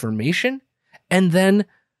of information. And then,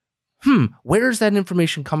 where is that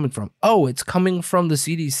information coming from? Oh, it's coming from the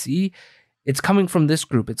CDC. It's coming from this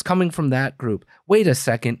group. It's coming from that group. Wait a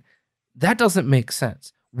second. That doesn't make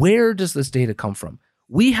sense. Where does this data come from?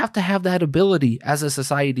 We have to have that ability as a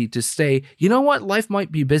society to say, you know what? Life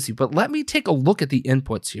might be busy, but let me take a look at the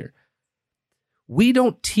inputs here. We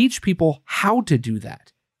don't teach people how to do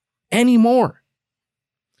that anymore.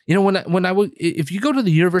 You know, if you go to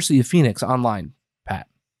the University of Phoenix online, Pat,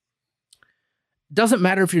 it doesn't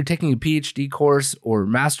matter if you're taking a PhD course or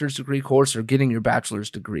master's degree course or getting your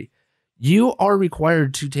bachelor's degree. You are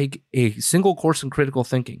required to take a single course in critical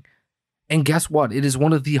thinking. And guess what? It is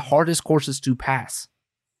one of the hardest courses to pass.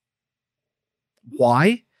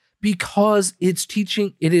 Why? Because it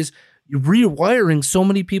is rewiring so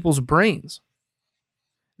many people's brains.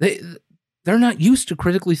 They're not used to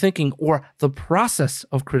critically thinking or the process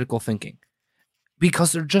of critical thinking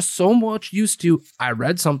because they're just so much used to, I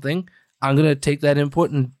read something, I'm going to take that input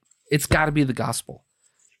and it's got to be the gospel.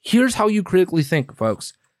 Here's how you critically think,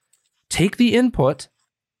 folks. Take the input,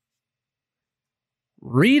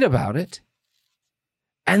 read about it,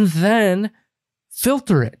 and then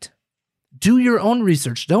filter it. Do your own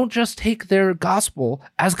research. Don't just take their gospel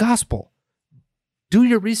as gospel. Do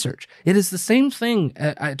your research. It is the same thing.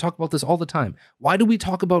 I talk about this all the time. Why do we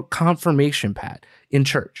talk about confirmation, Pat, in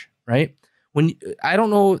church, right? I don't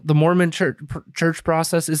know the Mormon church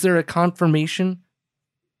process. Is there a confirmation?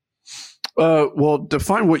 Well,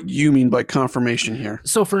 define what you mean by confirmation here.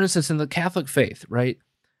 So, for instance, in the Catholic faith, right,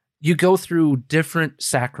 you go through different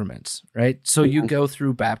sacraments, right? So you go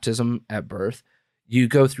through baptism at birth, you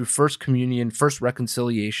go through first communion, first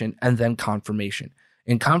reconciliation, and then confirmation.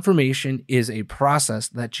 And confirmation is a process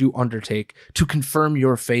that you undertake to confirm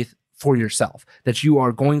your faith for yourself, that you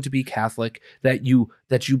are going to be Catholic, that you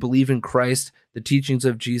believe in Christ, the teachings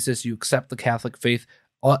of Jesus, you accept the Catholic faith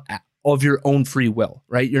of your own free will,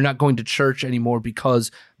 right? You're not going to church anymore because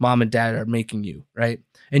mom and dad are making you, right?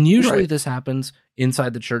 And usually this happens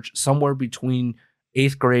inside the church somewhere between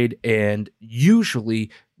 8th grade and usually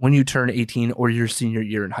when you turn 18 or your senior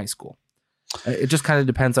year in high school. It just kind of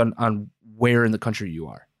depends on where in the country you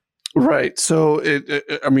are. Right. So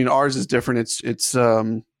ours is different. It's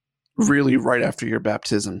really right after your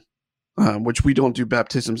baptism, which we don't do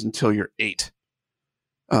baptisms until you're 8.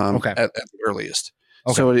 At the earliest.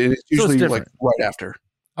 Okay. So it's usually like right after.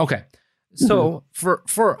 Okay. So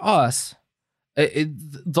for us,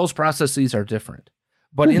 those processes are different.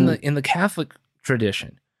 But in the Catholic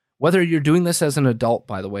tradition, whether you're doing this as an adult,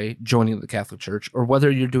 by the way, joining the Catholic Church, or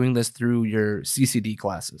whether you're doing this through your CCD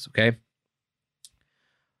classes, okay,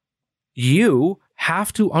 you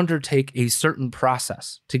have to undertake a certain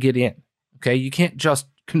process to get in, okay? You can't just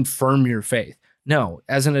confirm your faith. No,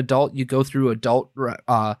 as an adult, you go through adult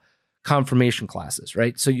confirmation classes,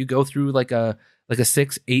 right? So you go through like a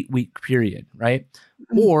 6-8 week period, right?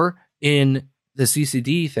 Or in the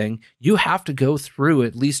CCD thing, you have to go through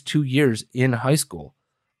at least 2 years in high school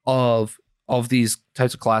of these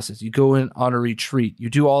types of classes. You go in on a retreat. You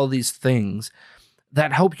do all of these things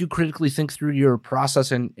that help you critically think through your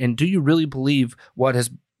process. And do you really believe what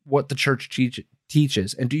the church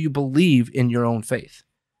teaches? And do you believe in your own faith,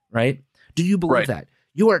 right? Do you believe that?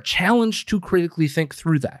 You are challenged to critically think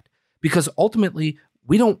through that because ultimately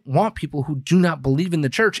we don't want people who do not believe in the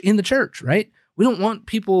church, right? We don't want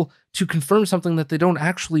people to confirm something that they don't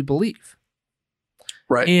actually believe.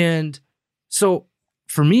 Right. And so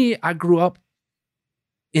for me, I grew up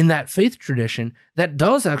in that faith tradition that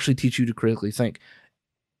does actually teach you to critically think.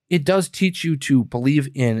 It does teach you to believe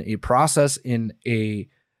in a process, in a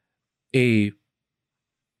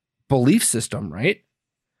belief system, right?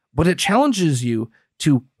 But it challenges you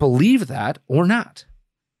to believe that or not.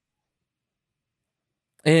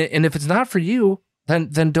 And if it's not for you,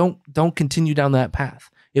 then don't continue down that path.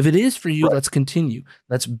 If it is for you, let's continue.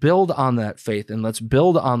 Let's build on that faith and let's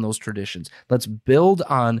build on those traditions. Let's build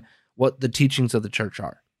on what the teachings of the church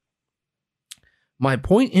are. My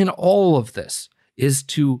point in all of this is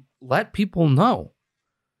to let people know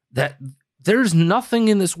that there's nothing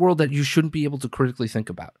in this world that you shouldn't be able to critically think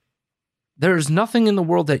about. There's nothing in the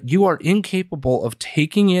world that you are incapable of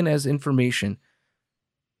taking in as information,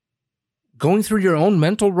 going through your own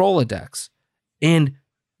mental Rolodex, and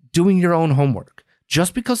doing your own homework.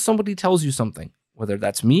 Just because somebody tells you something, whether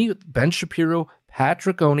that's me, Ben Shapiro,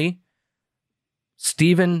 Patrick Oney,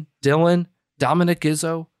 Stephen, Dylan, Dominic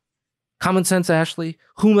Izzo, Common Sense Ashley,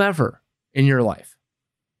 whomever in your life,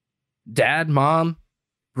 dad, mom,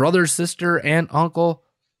 brother, sister, aunt, uncle,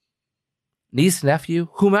 niece, nephew,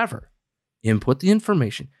 whomever, input the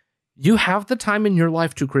information. You have the time in your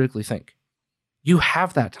life to critically think. You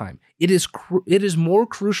have that time. It is more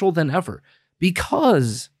crucial than ever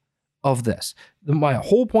because of this. My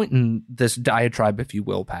whole point in this diatribe, if you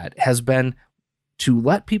will, Pat, has been to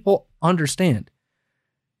let people understand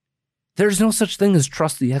there's no such thing as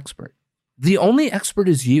trust the expert. The only expert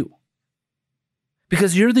is you,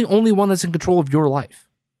 because you're the only one that's in control of your life.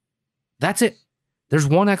 That's it. There's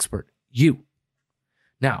one expert, you.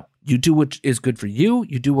 Now, you do what is good for you.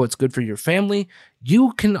 You do what's good for your family.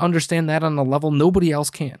 You can understand that on a level nobody else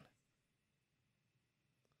can.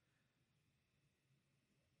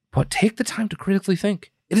 But take the time to critically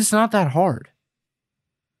think. It is not that hard.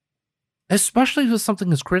 Especially with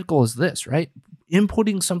something as critical as this, right?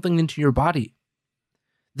 Inputting something into your body.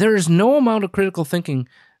 There is no amount of critical thinking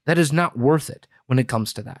that is not worth it when it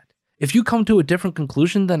comes to that. If you come to a different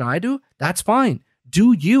conclusion than I do, that's fine.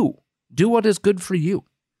 Do you. Do what is good for you.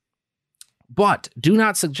 But do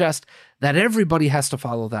not suggest that everybody has to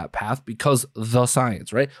follow that path because the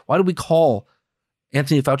science, right? Why do we call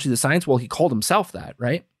Anthony Fauci the science? Well, he called himself that,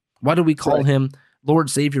 right? Why do we call him Lord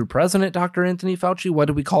Savior President, Dr. Anthony Fauci? Why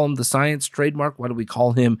do we call him the science trademark? Why do we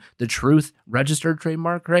call him the truth registered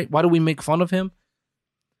trademark, right? Why do we make fun of him?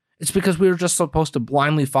 It's because we were just supposed to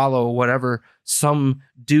blindly follow whatever some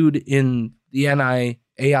dude in the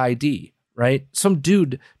NIAID, right? Some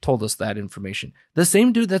dude told us that information. The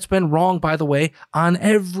same dude that's been wrong, by the way, on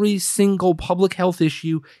every single public health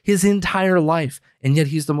issue his entire life. And yet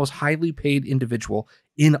he's the most highly paid individual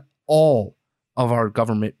in all of our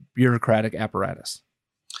government bureaucratic apparatus,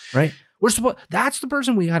 right? That's the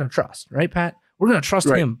person we got to trust, right, Pat? We're going to trust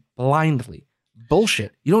him blindly.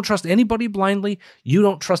 Bullshit. You don't trust anybody blindly. You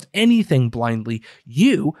don't trust anything blindly.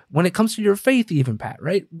 When it comes to your faith even, Pat,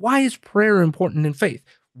 right? Why is prayer important in faith?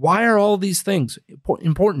 Why are all these things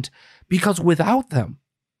important? Because without that,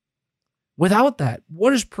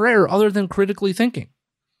 what is prayer other than critically thinking?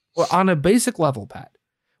 Well, on a basic level, Pat,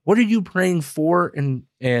 what are you praying for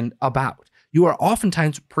and about? You are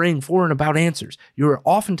oftentimes praying for and about answers. You are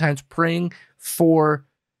oftentimes praying for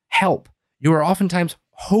help. You are oftentimes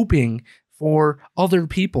hoping for other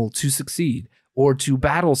people to succeed or to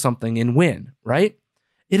battle something and win, right?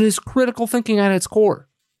 It is critical thinking at its core.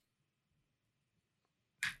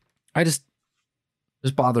 This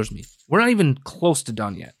bothers me. We're not even close to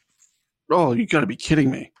done yet. Oh, you got to be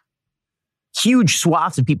kidding me. Huge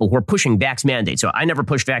swaths of people who are pushing vax mandates. So I never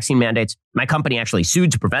pushed vaccine mandates. My company actually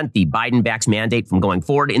sued to prevent the Biden vax mandate from going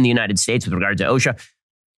forward in the United States with regard to OSHA.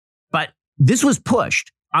 But this was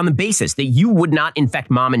pushed on the basis that you would not infect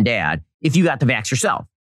mom and dad if you got the vax yourself.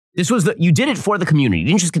 You did it for the community. You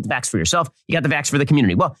didn't just get the vax for yourself. You got the vax for the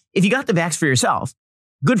community. Well, if you got the vax for yourself,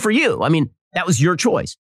 good for you. I mean, that was your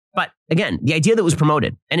choice. But again, the idea that was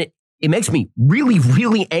promoted, and it makes me really,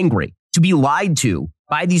 really angry to be lied to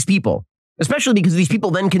by these people, especially because these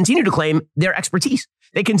people then continue to claim their expertise.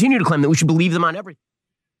 They continue to claim that we should believe them on everything.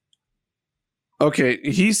 Okay,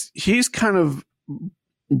 he's kind of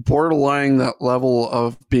borderline that level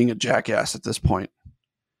of being a jackass at this point.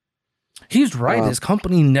 He's right. His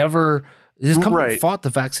company fought the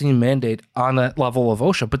vaccine mandate on that level of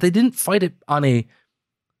OSHA, but they didn't fight it on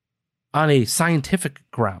a scientific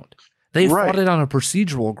ground. They fought it on a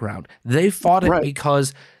procedural ground. They fought it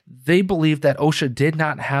because they believed that OSHA did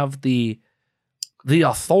not have the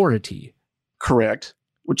authority. Correct.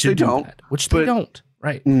 Which they don't. They don't.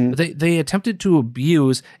 Right. They attempted to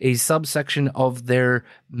abuse a subsection of their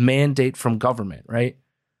mandate from government. Right.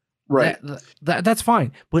 Right. That's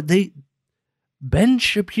fine. But Ben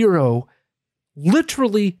Shapiro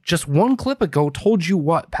literally just one clip ago told you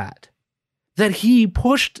what, Pat? That he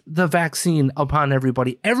pushed the vaccine upon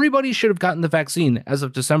everybody. Everybody should have gotten the vaccine as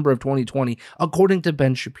of December of 2020, according to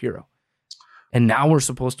Ben Shapiro. And now we're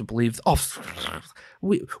supposed to believe,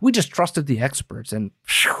 we just trusted the experts and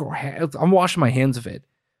I'm washing my hands of it.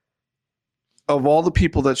 Of all the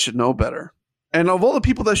people that should know better, and of all the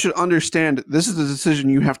people that should understand, this is a decision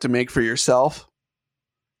you have to make for yourself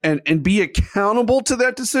and be accountable to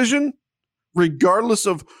that decision, regardless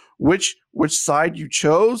of which side you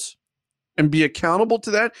chose, and be accountable to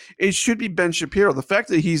that. It should be Ben Shapiro. The fact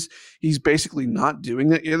that he's basically not doing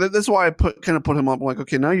that, that's why I put him up. I'm like,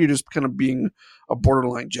 okay, now you're just kind of being a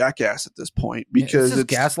borderline jackass at this point, because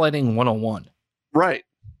it's gaslighting 101. Right.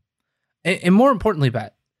 And more importantly,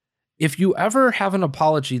 Pat, if you ever have an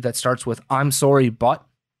apology that starts with "I'm sorry, but,"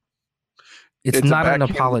 It's not an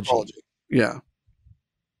backhanded apology. Yeah.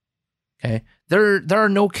 Okay. There are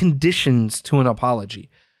no conditions to an apology.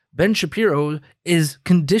 Ben Shapiro is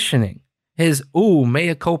conditioning his,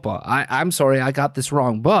 mea culpa. I'm sorry, I got this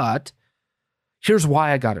wrong, but here's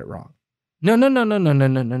why I got it wrong. No.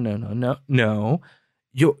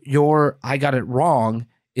 Your I got it wrong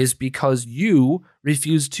is because you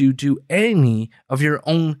refuse to do any of your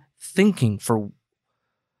own thinking for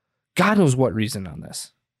God knows what reason on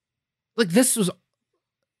this. Like, this was,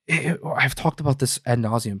 I've talked about this ad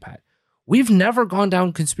nauseum, Pat. We've never gone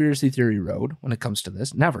down conspiracy theory road when it comes to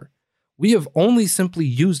this. Never. We have only simply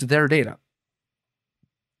used their data.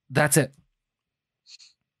 That's it.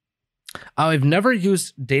 I've never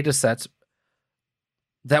used data sets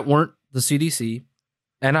that weren't the CDC,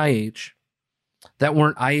 NIH, that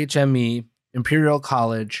weren't IHME, Imperial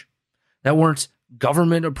College, that weren't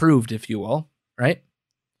government approved, if you will, right?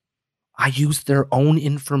 I used their own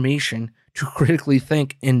information to critically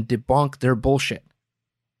think and debunk their bullshit.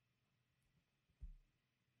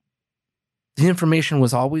 The information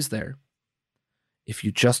was always there if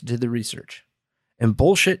you just did the research. And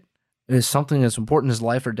bullshit is something as important as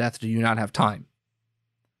life or death. Do you not have time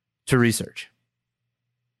to research?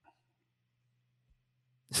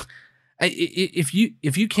 If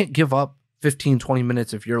you can't give up 15, 20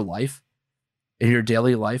 minutes of your life in your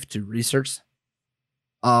daily life to research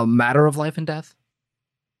a matter of life and death,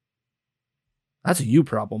 that's a you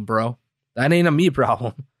problem, bro. That ain't a me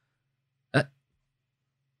problem.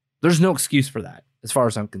 There's no excuse for that, as far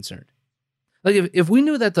as I'm concerned. Like, if we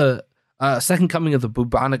knew that the second coming of the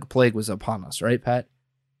bubonic plague was upon us, right, Pat?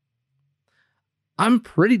 I'm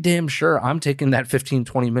pretty damn sure I'm taking that 15,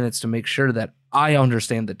 20 minutes to make sure that I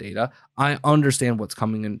understand the data. I understand what's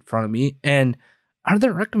coming in front of me. And are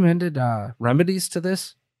there recommended remedies to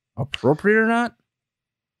this appropriate or not?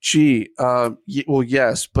 Well,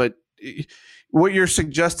 yes, but what you're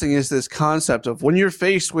suggesting is this concept of when you're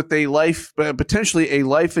faced with potentially a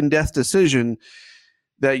life and death decision,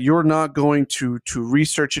 that you're not going to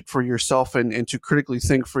research it for yourself and to critically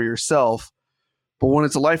think for yourself. But when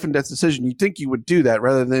it's a life and death decision, you think you would do that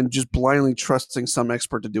rather than just blindly trusting some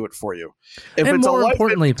expert to do it for you. And more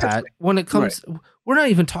importantly, Pat, when it comes, right, we're not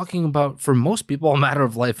even talking about, for most people, a matter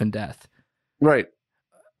of life and death. Right.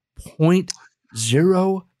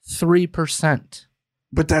 0.03%.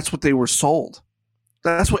 But that's what they were sold.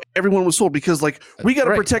 That's what everyone was sold, because, like, we got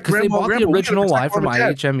to protect grandma. They bought the original lie from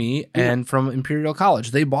IHME and and from Imperial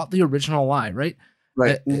College. They bought the original lie, right?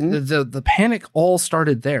 Right. The panic all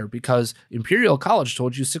started there because Imperial College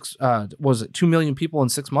told you 2 million people in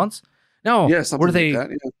 6 months? No. Yeah,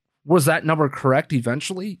 was that number correct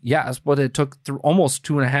eventually? Yes, but it took almost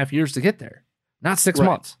 2.5 years to get there, not 6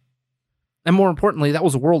 months. And more importantly, that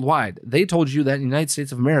was worldwide. They told you that in the United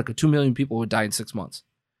States of America, 2 million people would die in 6 months.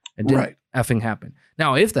 It didn't effing happen.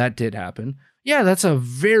 Now, if that did happen, yeah, that's a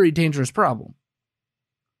very dangerous problem.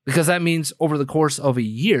 Because that means over the course of a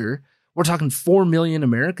year, we're talking 4 million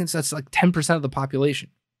Americans. That's like 10% of the population.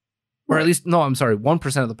 Or at least,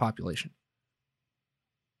 1% of the population.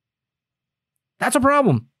 That's a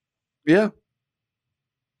problem. Yeah.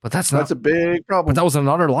 But that's a big problem. But that was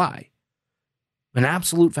another lie. An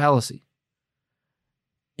absolute fallacy.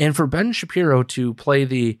 And for Ben Shapiro to play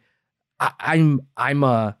the I'm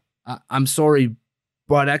sorry,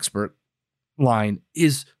 but expert line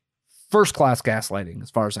is first class gaslighting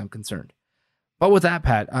as far as I'm concerned. But with that,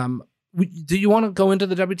 Pat, do you want to go into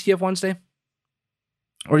the WTF Wednesday?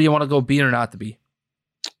 Or do you want to go be or not to be?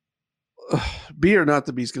 Be or not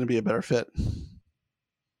to be is going to be a better fit.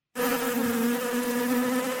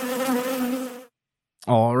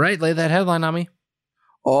 All right, lay that headline on me.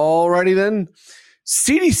 All righty then.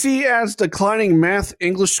 CDC adds declining math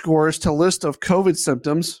English scores to list of COVID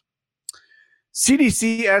symptoms.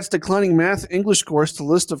 CDC adds declining math English scores to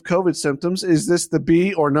list of COVID symptoms. Is this the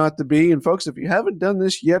be or not the be? And folks, if you haven't done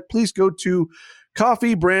this yet, please go to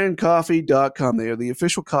coffeebrandcoffee.com. They are the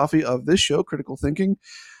official coffee of this show, Critical Thinking.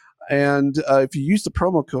 And if you use the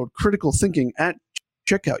promo code Critical Thinking at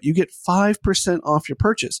checkout, you get 5% off your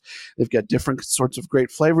purchase. They've got different sorts of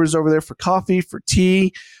great flavors over there for coffee, for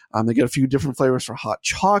tea. They got a few different flavors for hot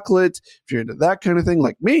chocolate. If you're into that kind of thing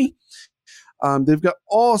like me, they've got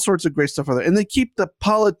all sorts of great stuff over there. And they keep the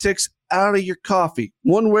politics out of your coffee,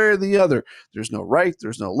 one way or the other. There's no right,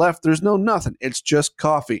 there's no left, there's no nothing. It's just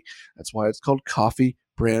coffee. That's why it's called Coffee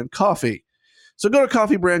Brand Coffee. So go to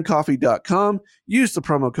coffeebrandcoffee.com, use the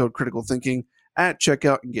promo code Critical Thinking at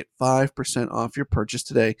checkout and get 5% off your purchase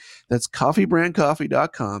today. That's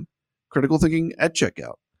coffeebrandcoffee.com, Critical Thinking at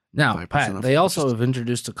checkout. Now, Pat, they also have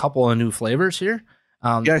introduced a couple of new flavors here.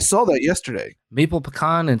 Yeah, I saw that yesterday. Maple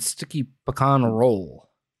pecan and sticky pecan roll.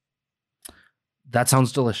 That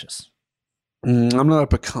sounds delicious. I'm not a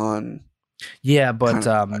pecan. Yeah,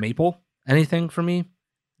 but maple, anything for me?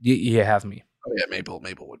 You have me. Oh yeah, maple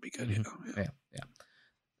would be good. Mm-hmm. Yeah.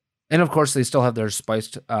 And of course, they still have their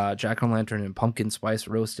spiced jack-o'-lantern and pumpkin spice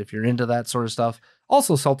roast if you're into that sort of stuff.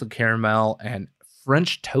 Also salted caramel and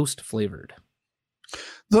French toast flavored.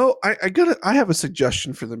 Though I have a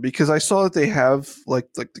suggestion for them, because I saw that they have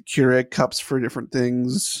like the Keurig cups for different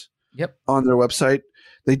things. Yep. On their website.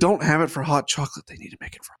 They don't have it for hot chocolate. They need to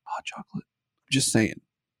make it for hot chocolate. I'm just saying.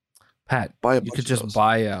 Pat, you could just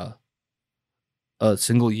buy a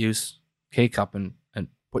single-use K-cup and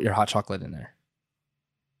put your hot chocolate in there.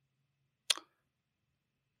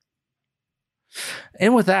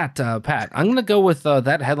 And with that, Pat, I'm going to go with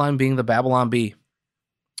that headline being the Babylon Bee.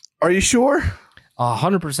 Are you sure?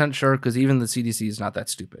 100% sure, because even the CDC is not that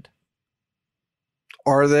stupid.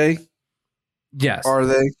 Are they? Yes. Are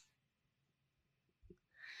they?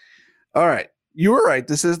 All right. You were right.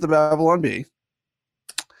 This is the Babylon Bee.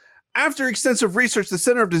 After extensive research, the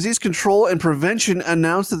Center of Disease Control and Prevention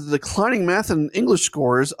announced that the declining math and English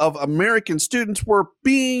scores of American students were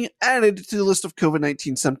being added to the list of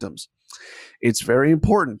COVID-19 symptoms. It's very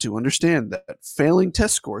important to understand that failing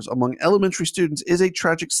test scores among elementary students is a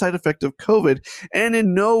tragic side effect of COVID and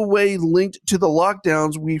in no way linked to the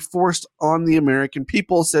lockdowns we forced on the American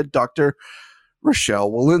people, said Dr.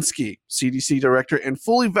 Rochelle Walensky, CDC director and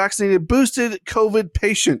fully vaccinated boosted COVID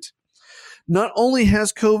patient. Not only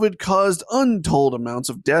has COVID caused untold amounts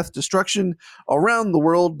of death, destruction around the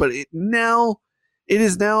world, but it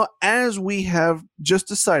is now, as we have just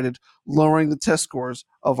decided, lowering the test scores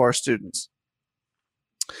of our students.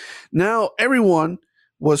 Now, everyone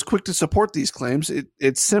was quick to support these claims.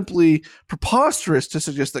 It's simply preposterous to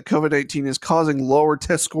suggest that COVID-19 is causing lower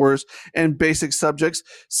test scores in basic subjects,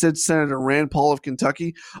 said Senator Rand Paul of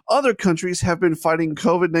Kentucky. Other countries have been fighting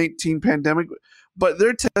COVID-19 pandemic, but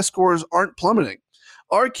their test scores aren't plummeting.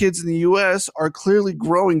 Our kids in the U.S. are clearly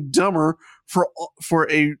growing dumber for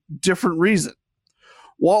a different reason.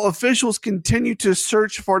 While officials continue to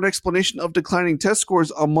search for an explanation of declining test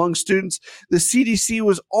scores among students, the CDC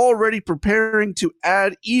was already preparing to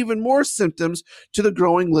add even more symptoms to the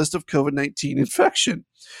growing list of COVID-19 infection.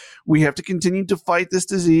 We have to continue to fight this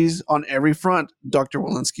disease on every front, Dr.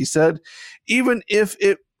 Walensky said, even if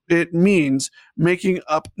it means making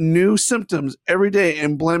up new symptoms every day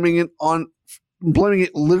and blaming it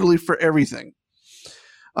literally for everything.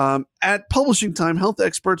 At publishing time, health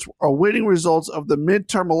experts are awaiting results of the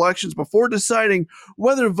midterm elections before deciding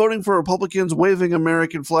whether voting for Republicans, waving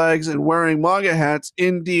American flags, and wearing MAGA hats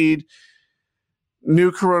indeed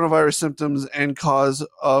new coronavirus symptoms and cause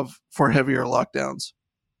for heavier lockdowns.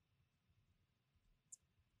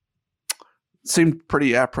 Seemed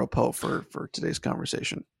pretty apropos for today's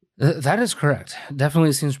conversation. That is correct.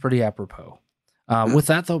 Definitely seems pretty apropos. With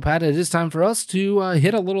that, though, Pat, it is time for us to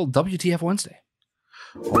hit a little WTF Wednesday.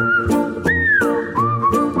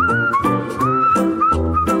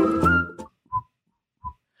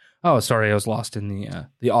 Oh, sorry, I was lost in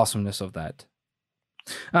the awesomeness of that.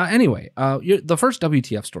 Anyway, the first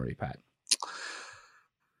WTF story, Pat.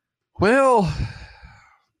 Well,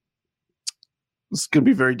 this is going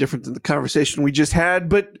to be very different than the conversation we just had,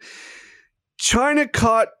 but China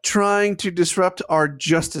caught trying to disrupt our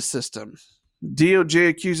justice system. DOJ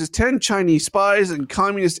accuses 10 Chinese spies and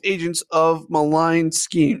communist agents of malign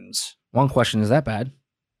schemes. One question, is that bad?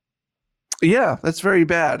 Yeah, that's very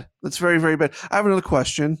bad. That's very, very bad. I have another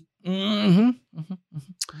question. Is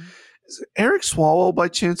Eric Swalwell by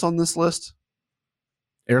chance on this list?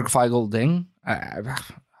 Eric Feigl Ding?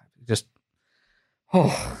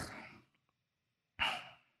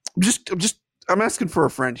 I'm asking for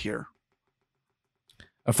a friend here.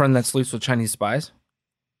 A friend that sleeps with Chinese spies?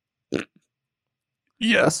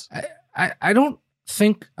 Yes. I don't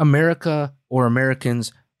think America or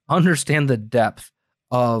Americans understand the depth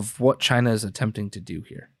of what China is attempting to do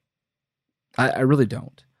here. I really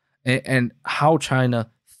don't. And how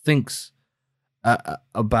China thinks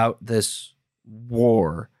about this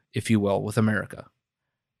war, if you will, with America.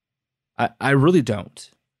 I really don't.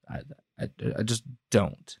 I just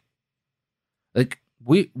don't. Like,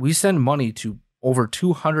 we send money to over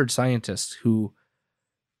 200 scientists who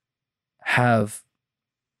have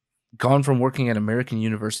gone from working at American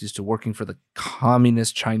universities to working for the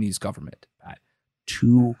communist Chinese government.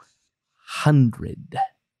 200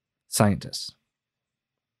 scientists.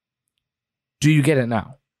 Do you get it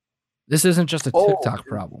now? This isn't just a TikTok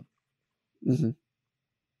problem. Mm-hmm.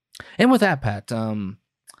 And with that, Pat,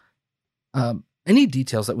 any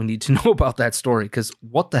details that we need to know about that story? Because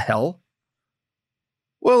what the hell?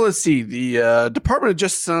 Well, let's see. The Department of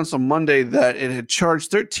Justice announced on Monday that it had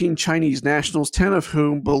charged 13 Chinese nationals, 10 of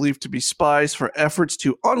whom believed to be spies, for efforts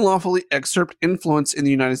to unlawfully exert influence in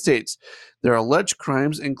the United States. Their alleged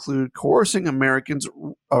crimes include coercing Americans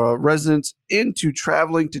residents into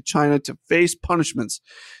traveling to China to face punishments,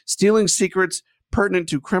 stealing secrets pertinent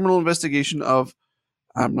to criminal investigation of,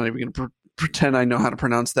 I'm not even going to pretend I know how to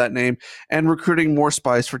pronounce that name, and recruiting more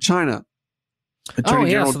spies for China. Attorney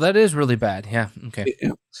General, so that is really bad. Yeah. Okay.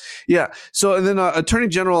 Yeah. So, and then Attorney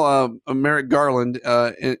General Merrick Garland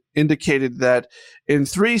indicated that in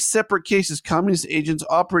 3 separate cases, communist agents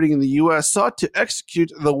operating in the U.S. sought to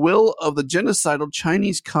execute the will of the genocidal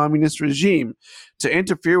Chinese communist regime, to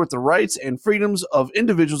interfere with the rights and freedoms of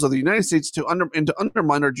individuals of the United States, and to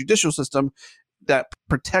undermine our judicial system that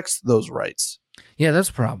protects those rights. Yeah, that's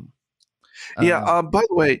a problem. Yeah. By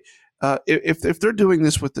the way, if they're doing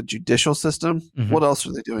this with the judicial system, what else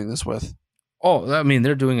are they doing this with? Oh, I mean,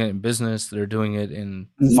 they're doing it in business. They're doing it in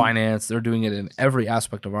finance. They're doing it in every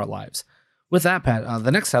aspect of our lives. With that, Pat,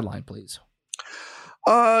 the next headline, please.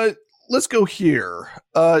 Let's go here.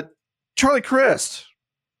 Charlie Crist.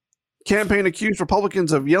 Campaign accused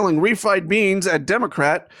Republicans of yelling refried beans at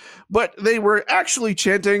Democrat, but they were actually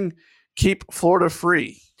chanting, "Keep Florida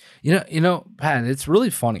free." You know, Pat, it's really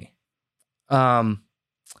funny.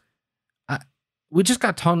 We just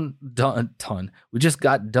got We just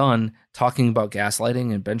got done talking about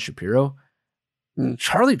gaslighting and Ben Shapiro.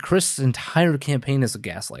 Charlie Crist's entire campaign is a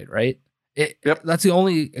gaslight, right? Yep. That's the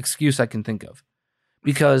only excuse I can think of,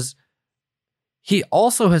 because he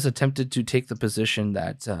also has attempted to take the position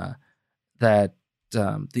that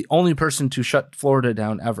the only person to shut Florida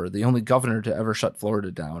down ever, the only governor to ever shut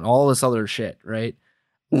Florida down, all this other shit, right?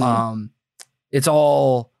 It's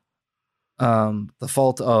all the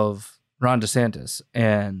fault of Ron DeSantis,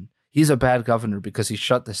 and he's a bad governor because he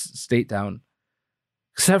shut the state down.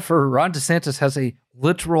 Except for Ron DeSantis has a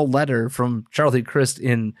literal letter from Charlie Crist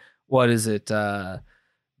in,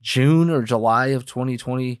 June or July of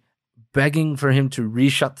 2020, begging for him to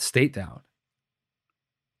reshut the state down.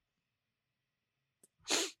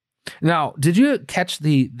 Now, did you catch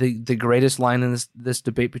the greatest line in this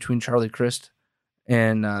debate between Charlie Crist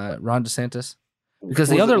and Ron DeSantis? Because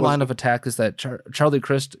the other line of attack is that Charlie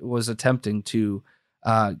Crist was attempting to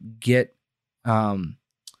get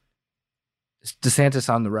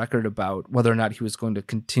DeSantis on the record about whether or not he was going to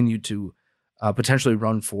continue to potentially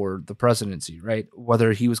run for the presidency, right?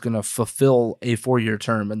 Whether he was going to fulfill a 4-year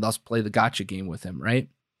term and thus play the gotcha game with him, right?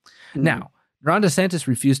 Now, Ron DeSantis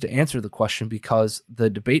refused to answer the question because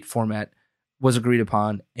the debate format was agreed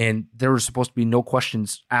upon and there were supposed to be no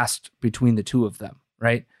questions asked between the two of them,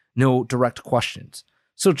 right? No direct questions.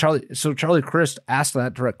 So Charlie Crist asked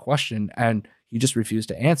that direct question and he just refused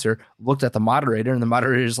to answer, looked at the moderator, and the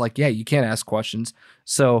moderator is like, yeah, you can't ask questions.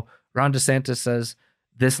 So Ron DeSantis says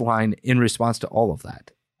this line in response to all of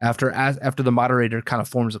that after the moderator kind of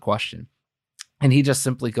forms a question. And he just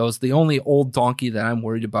simply goes, the only old donkey that I'm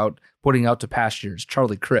worried about putting out to pasture is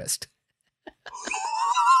Charlie Crist.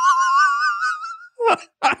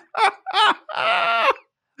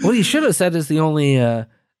 What he should have said is the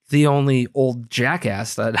only old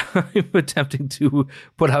jackass that I'm attempting to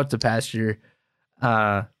put out to pasture.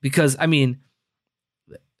 Because, I mean,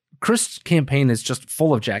 Crist's campaign is just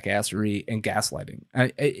full of jackassery and gaslighting.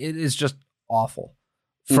 It is just awful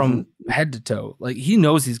from head to toe. Like, he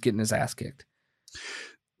knows he's getting his ass kicked.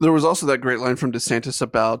 There was also that great line from DeSantis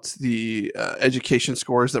about the education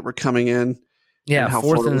scores that were coming in. Yeah,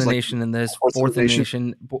 fourth in the nation in this, fourth in the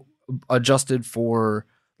nation, adjusted for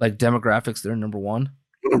like demographics. They're number one.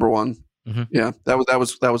 Number one. Yeah, that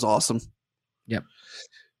was awesome. Yep.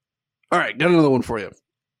 All right, got another one for you.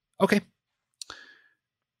 Okay.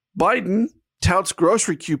 Biden touts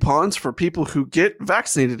grocery coupons for people who get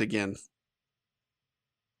vaccinated again.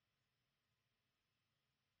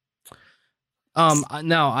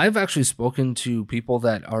 Now I've actually spoken to people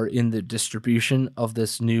that are in the distribution of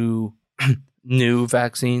this new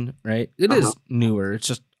vaccine, right? It is newer. It's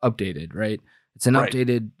just updated, right? It's an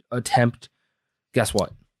updated attempt. Guess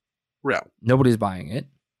what? Yeah. Nobody's buying it.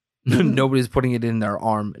 Nobody's putting it in their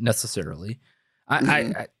arm necessarily.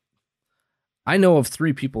 I know of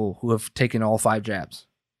 3 people who have taken all 5 jabs.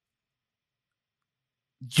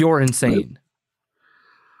 You're insane.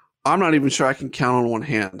 I'm not even sure I can count on one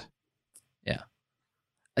hand. Yeah.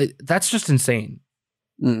 That's just insane.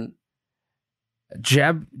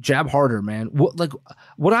 Jab harder, man.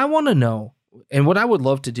 What I want to know and what I would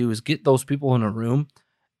love to do is get those people in a room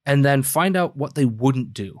and then find out what they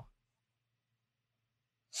wouldn't do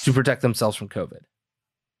to protect themselves from COVID.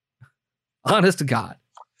 Honest to God.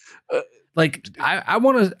 Like, I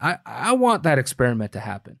want that experiment to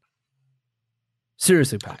happen.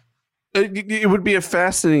 Seriously, Pat. It would be a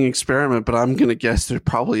fascinating experiment, but I'm going to guess there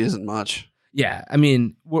probably isn't much. Yeah, I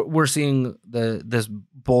mean, we're seeing this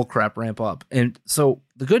bull crap ramp up. And so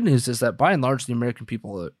the good news is that by and large, the American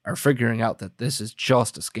people are figuring out that this is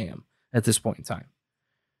just a scam at this point in time.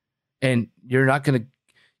 And you're not going to,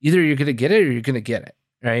 either you're going to get it or you're going to get it,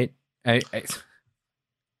 right?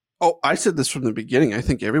 I said this from the beginning. I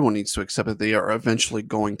think everyone needs to accept that they are eventually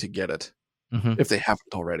going to get it if they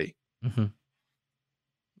haven't already. Mm-hmm.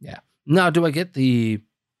 Yeah. Now, do I get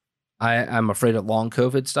I'm afraid of long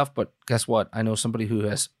COVID stuff, but guess what? I know somebody who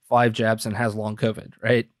has 5 jabs and has long COVID,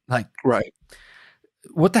 right? Like, right.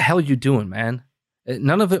 What the hell are you doing, man?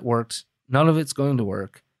 None of it works. None of it's going to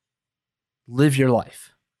work. Live your life.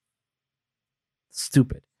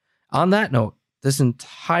 Stupid. On that note, this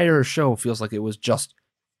entire show feels like it was just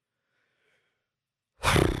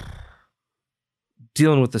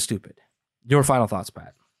dealing with the stupid. Your final thoughts,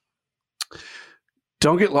 Pat.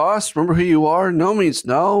 Don't get lost. Remember who you are. No means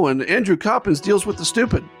no. And Andrew Coppins deals with the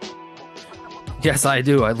stupid. Yes, I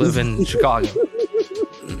do. I live in Chicago.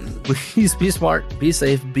 Please be smart, be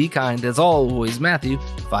safe, be kind. As always, Matthew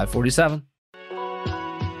 547.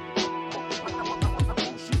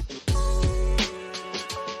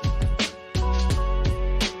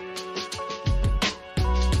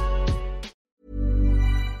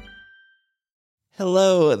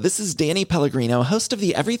 Hello, this is Danny Pellegrino, host of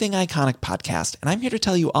the Everything Iconic podcast, and I'm here to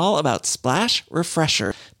tell you all about Splash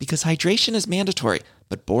Refresher, because hydration is mandatory,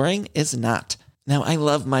 but boring is not. Now, I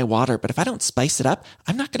love my water, but if I don't spice it up,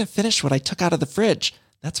 I'm not going to finish what I took out of the fridge.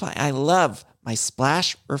 That's why I love my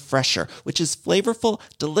Splash Refresher, which is flavorful,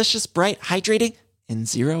 delicious, bright, hydrating, and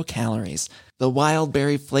 0 calories. The wild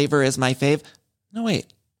berry flavor is my fave. No,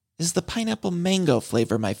 wait, is the pineapple mango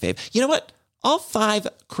flavor my fave? You know what? All 5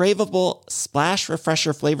 craveable Splash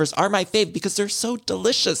Refresher flavors are my fave because they're so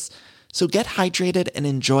delicious. So get hydrated and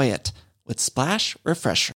enjoy it with Splash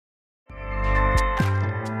Refresher.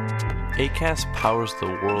 Acast powers the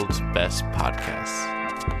world's best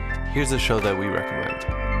podcasts. Here's a show that we recommend.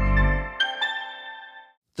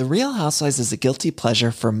 The Real Housewives is a guilty pleasure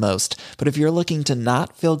for most, but if you're looking to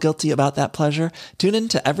not feel guilty about that pleasure, tune in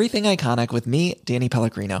to Everything Iconic with me, Danny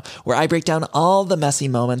Pellegrino, where I break down all the messy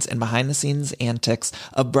moments and behind-the-scenes antics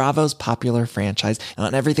of Bravo's popular franchise. And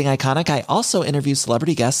on Everything Iconic, I also interview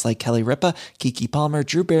celebrity guests like Kelly Ripa, Keke Palmer,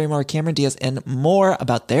 Drew Barrymore, Cameron Diaz, and more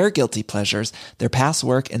about their guilty pleasures, their past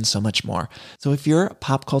work, and so much more. So if you're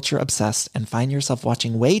pop culture obsessed and find yourself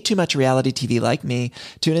watching way too much reality TV like me,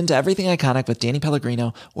 tune in to Everything Iconic with Danny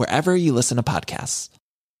Pellegrino, wherever you listen to podcasts.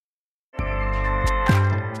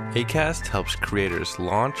 Acast helps creators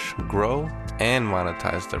launch, grow, and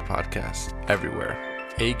monetize their podcasts everywhere.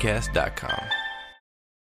 Acast.com.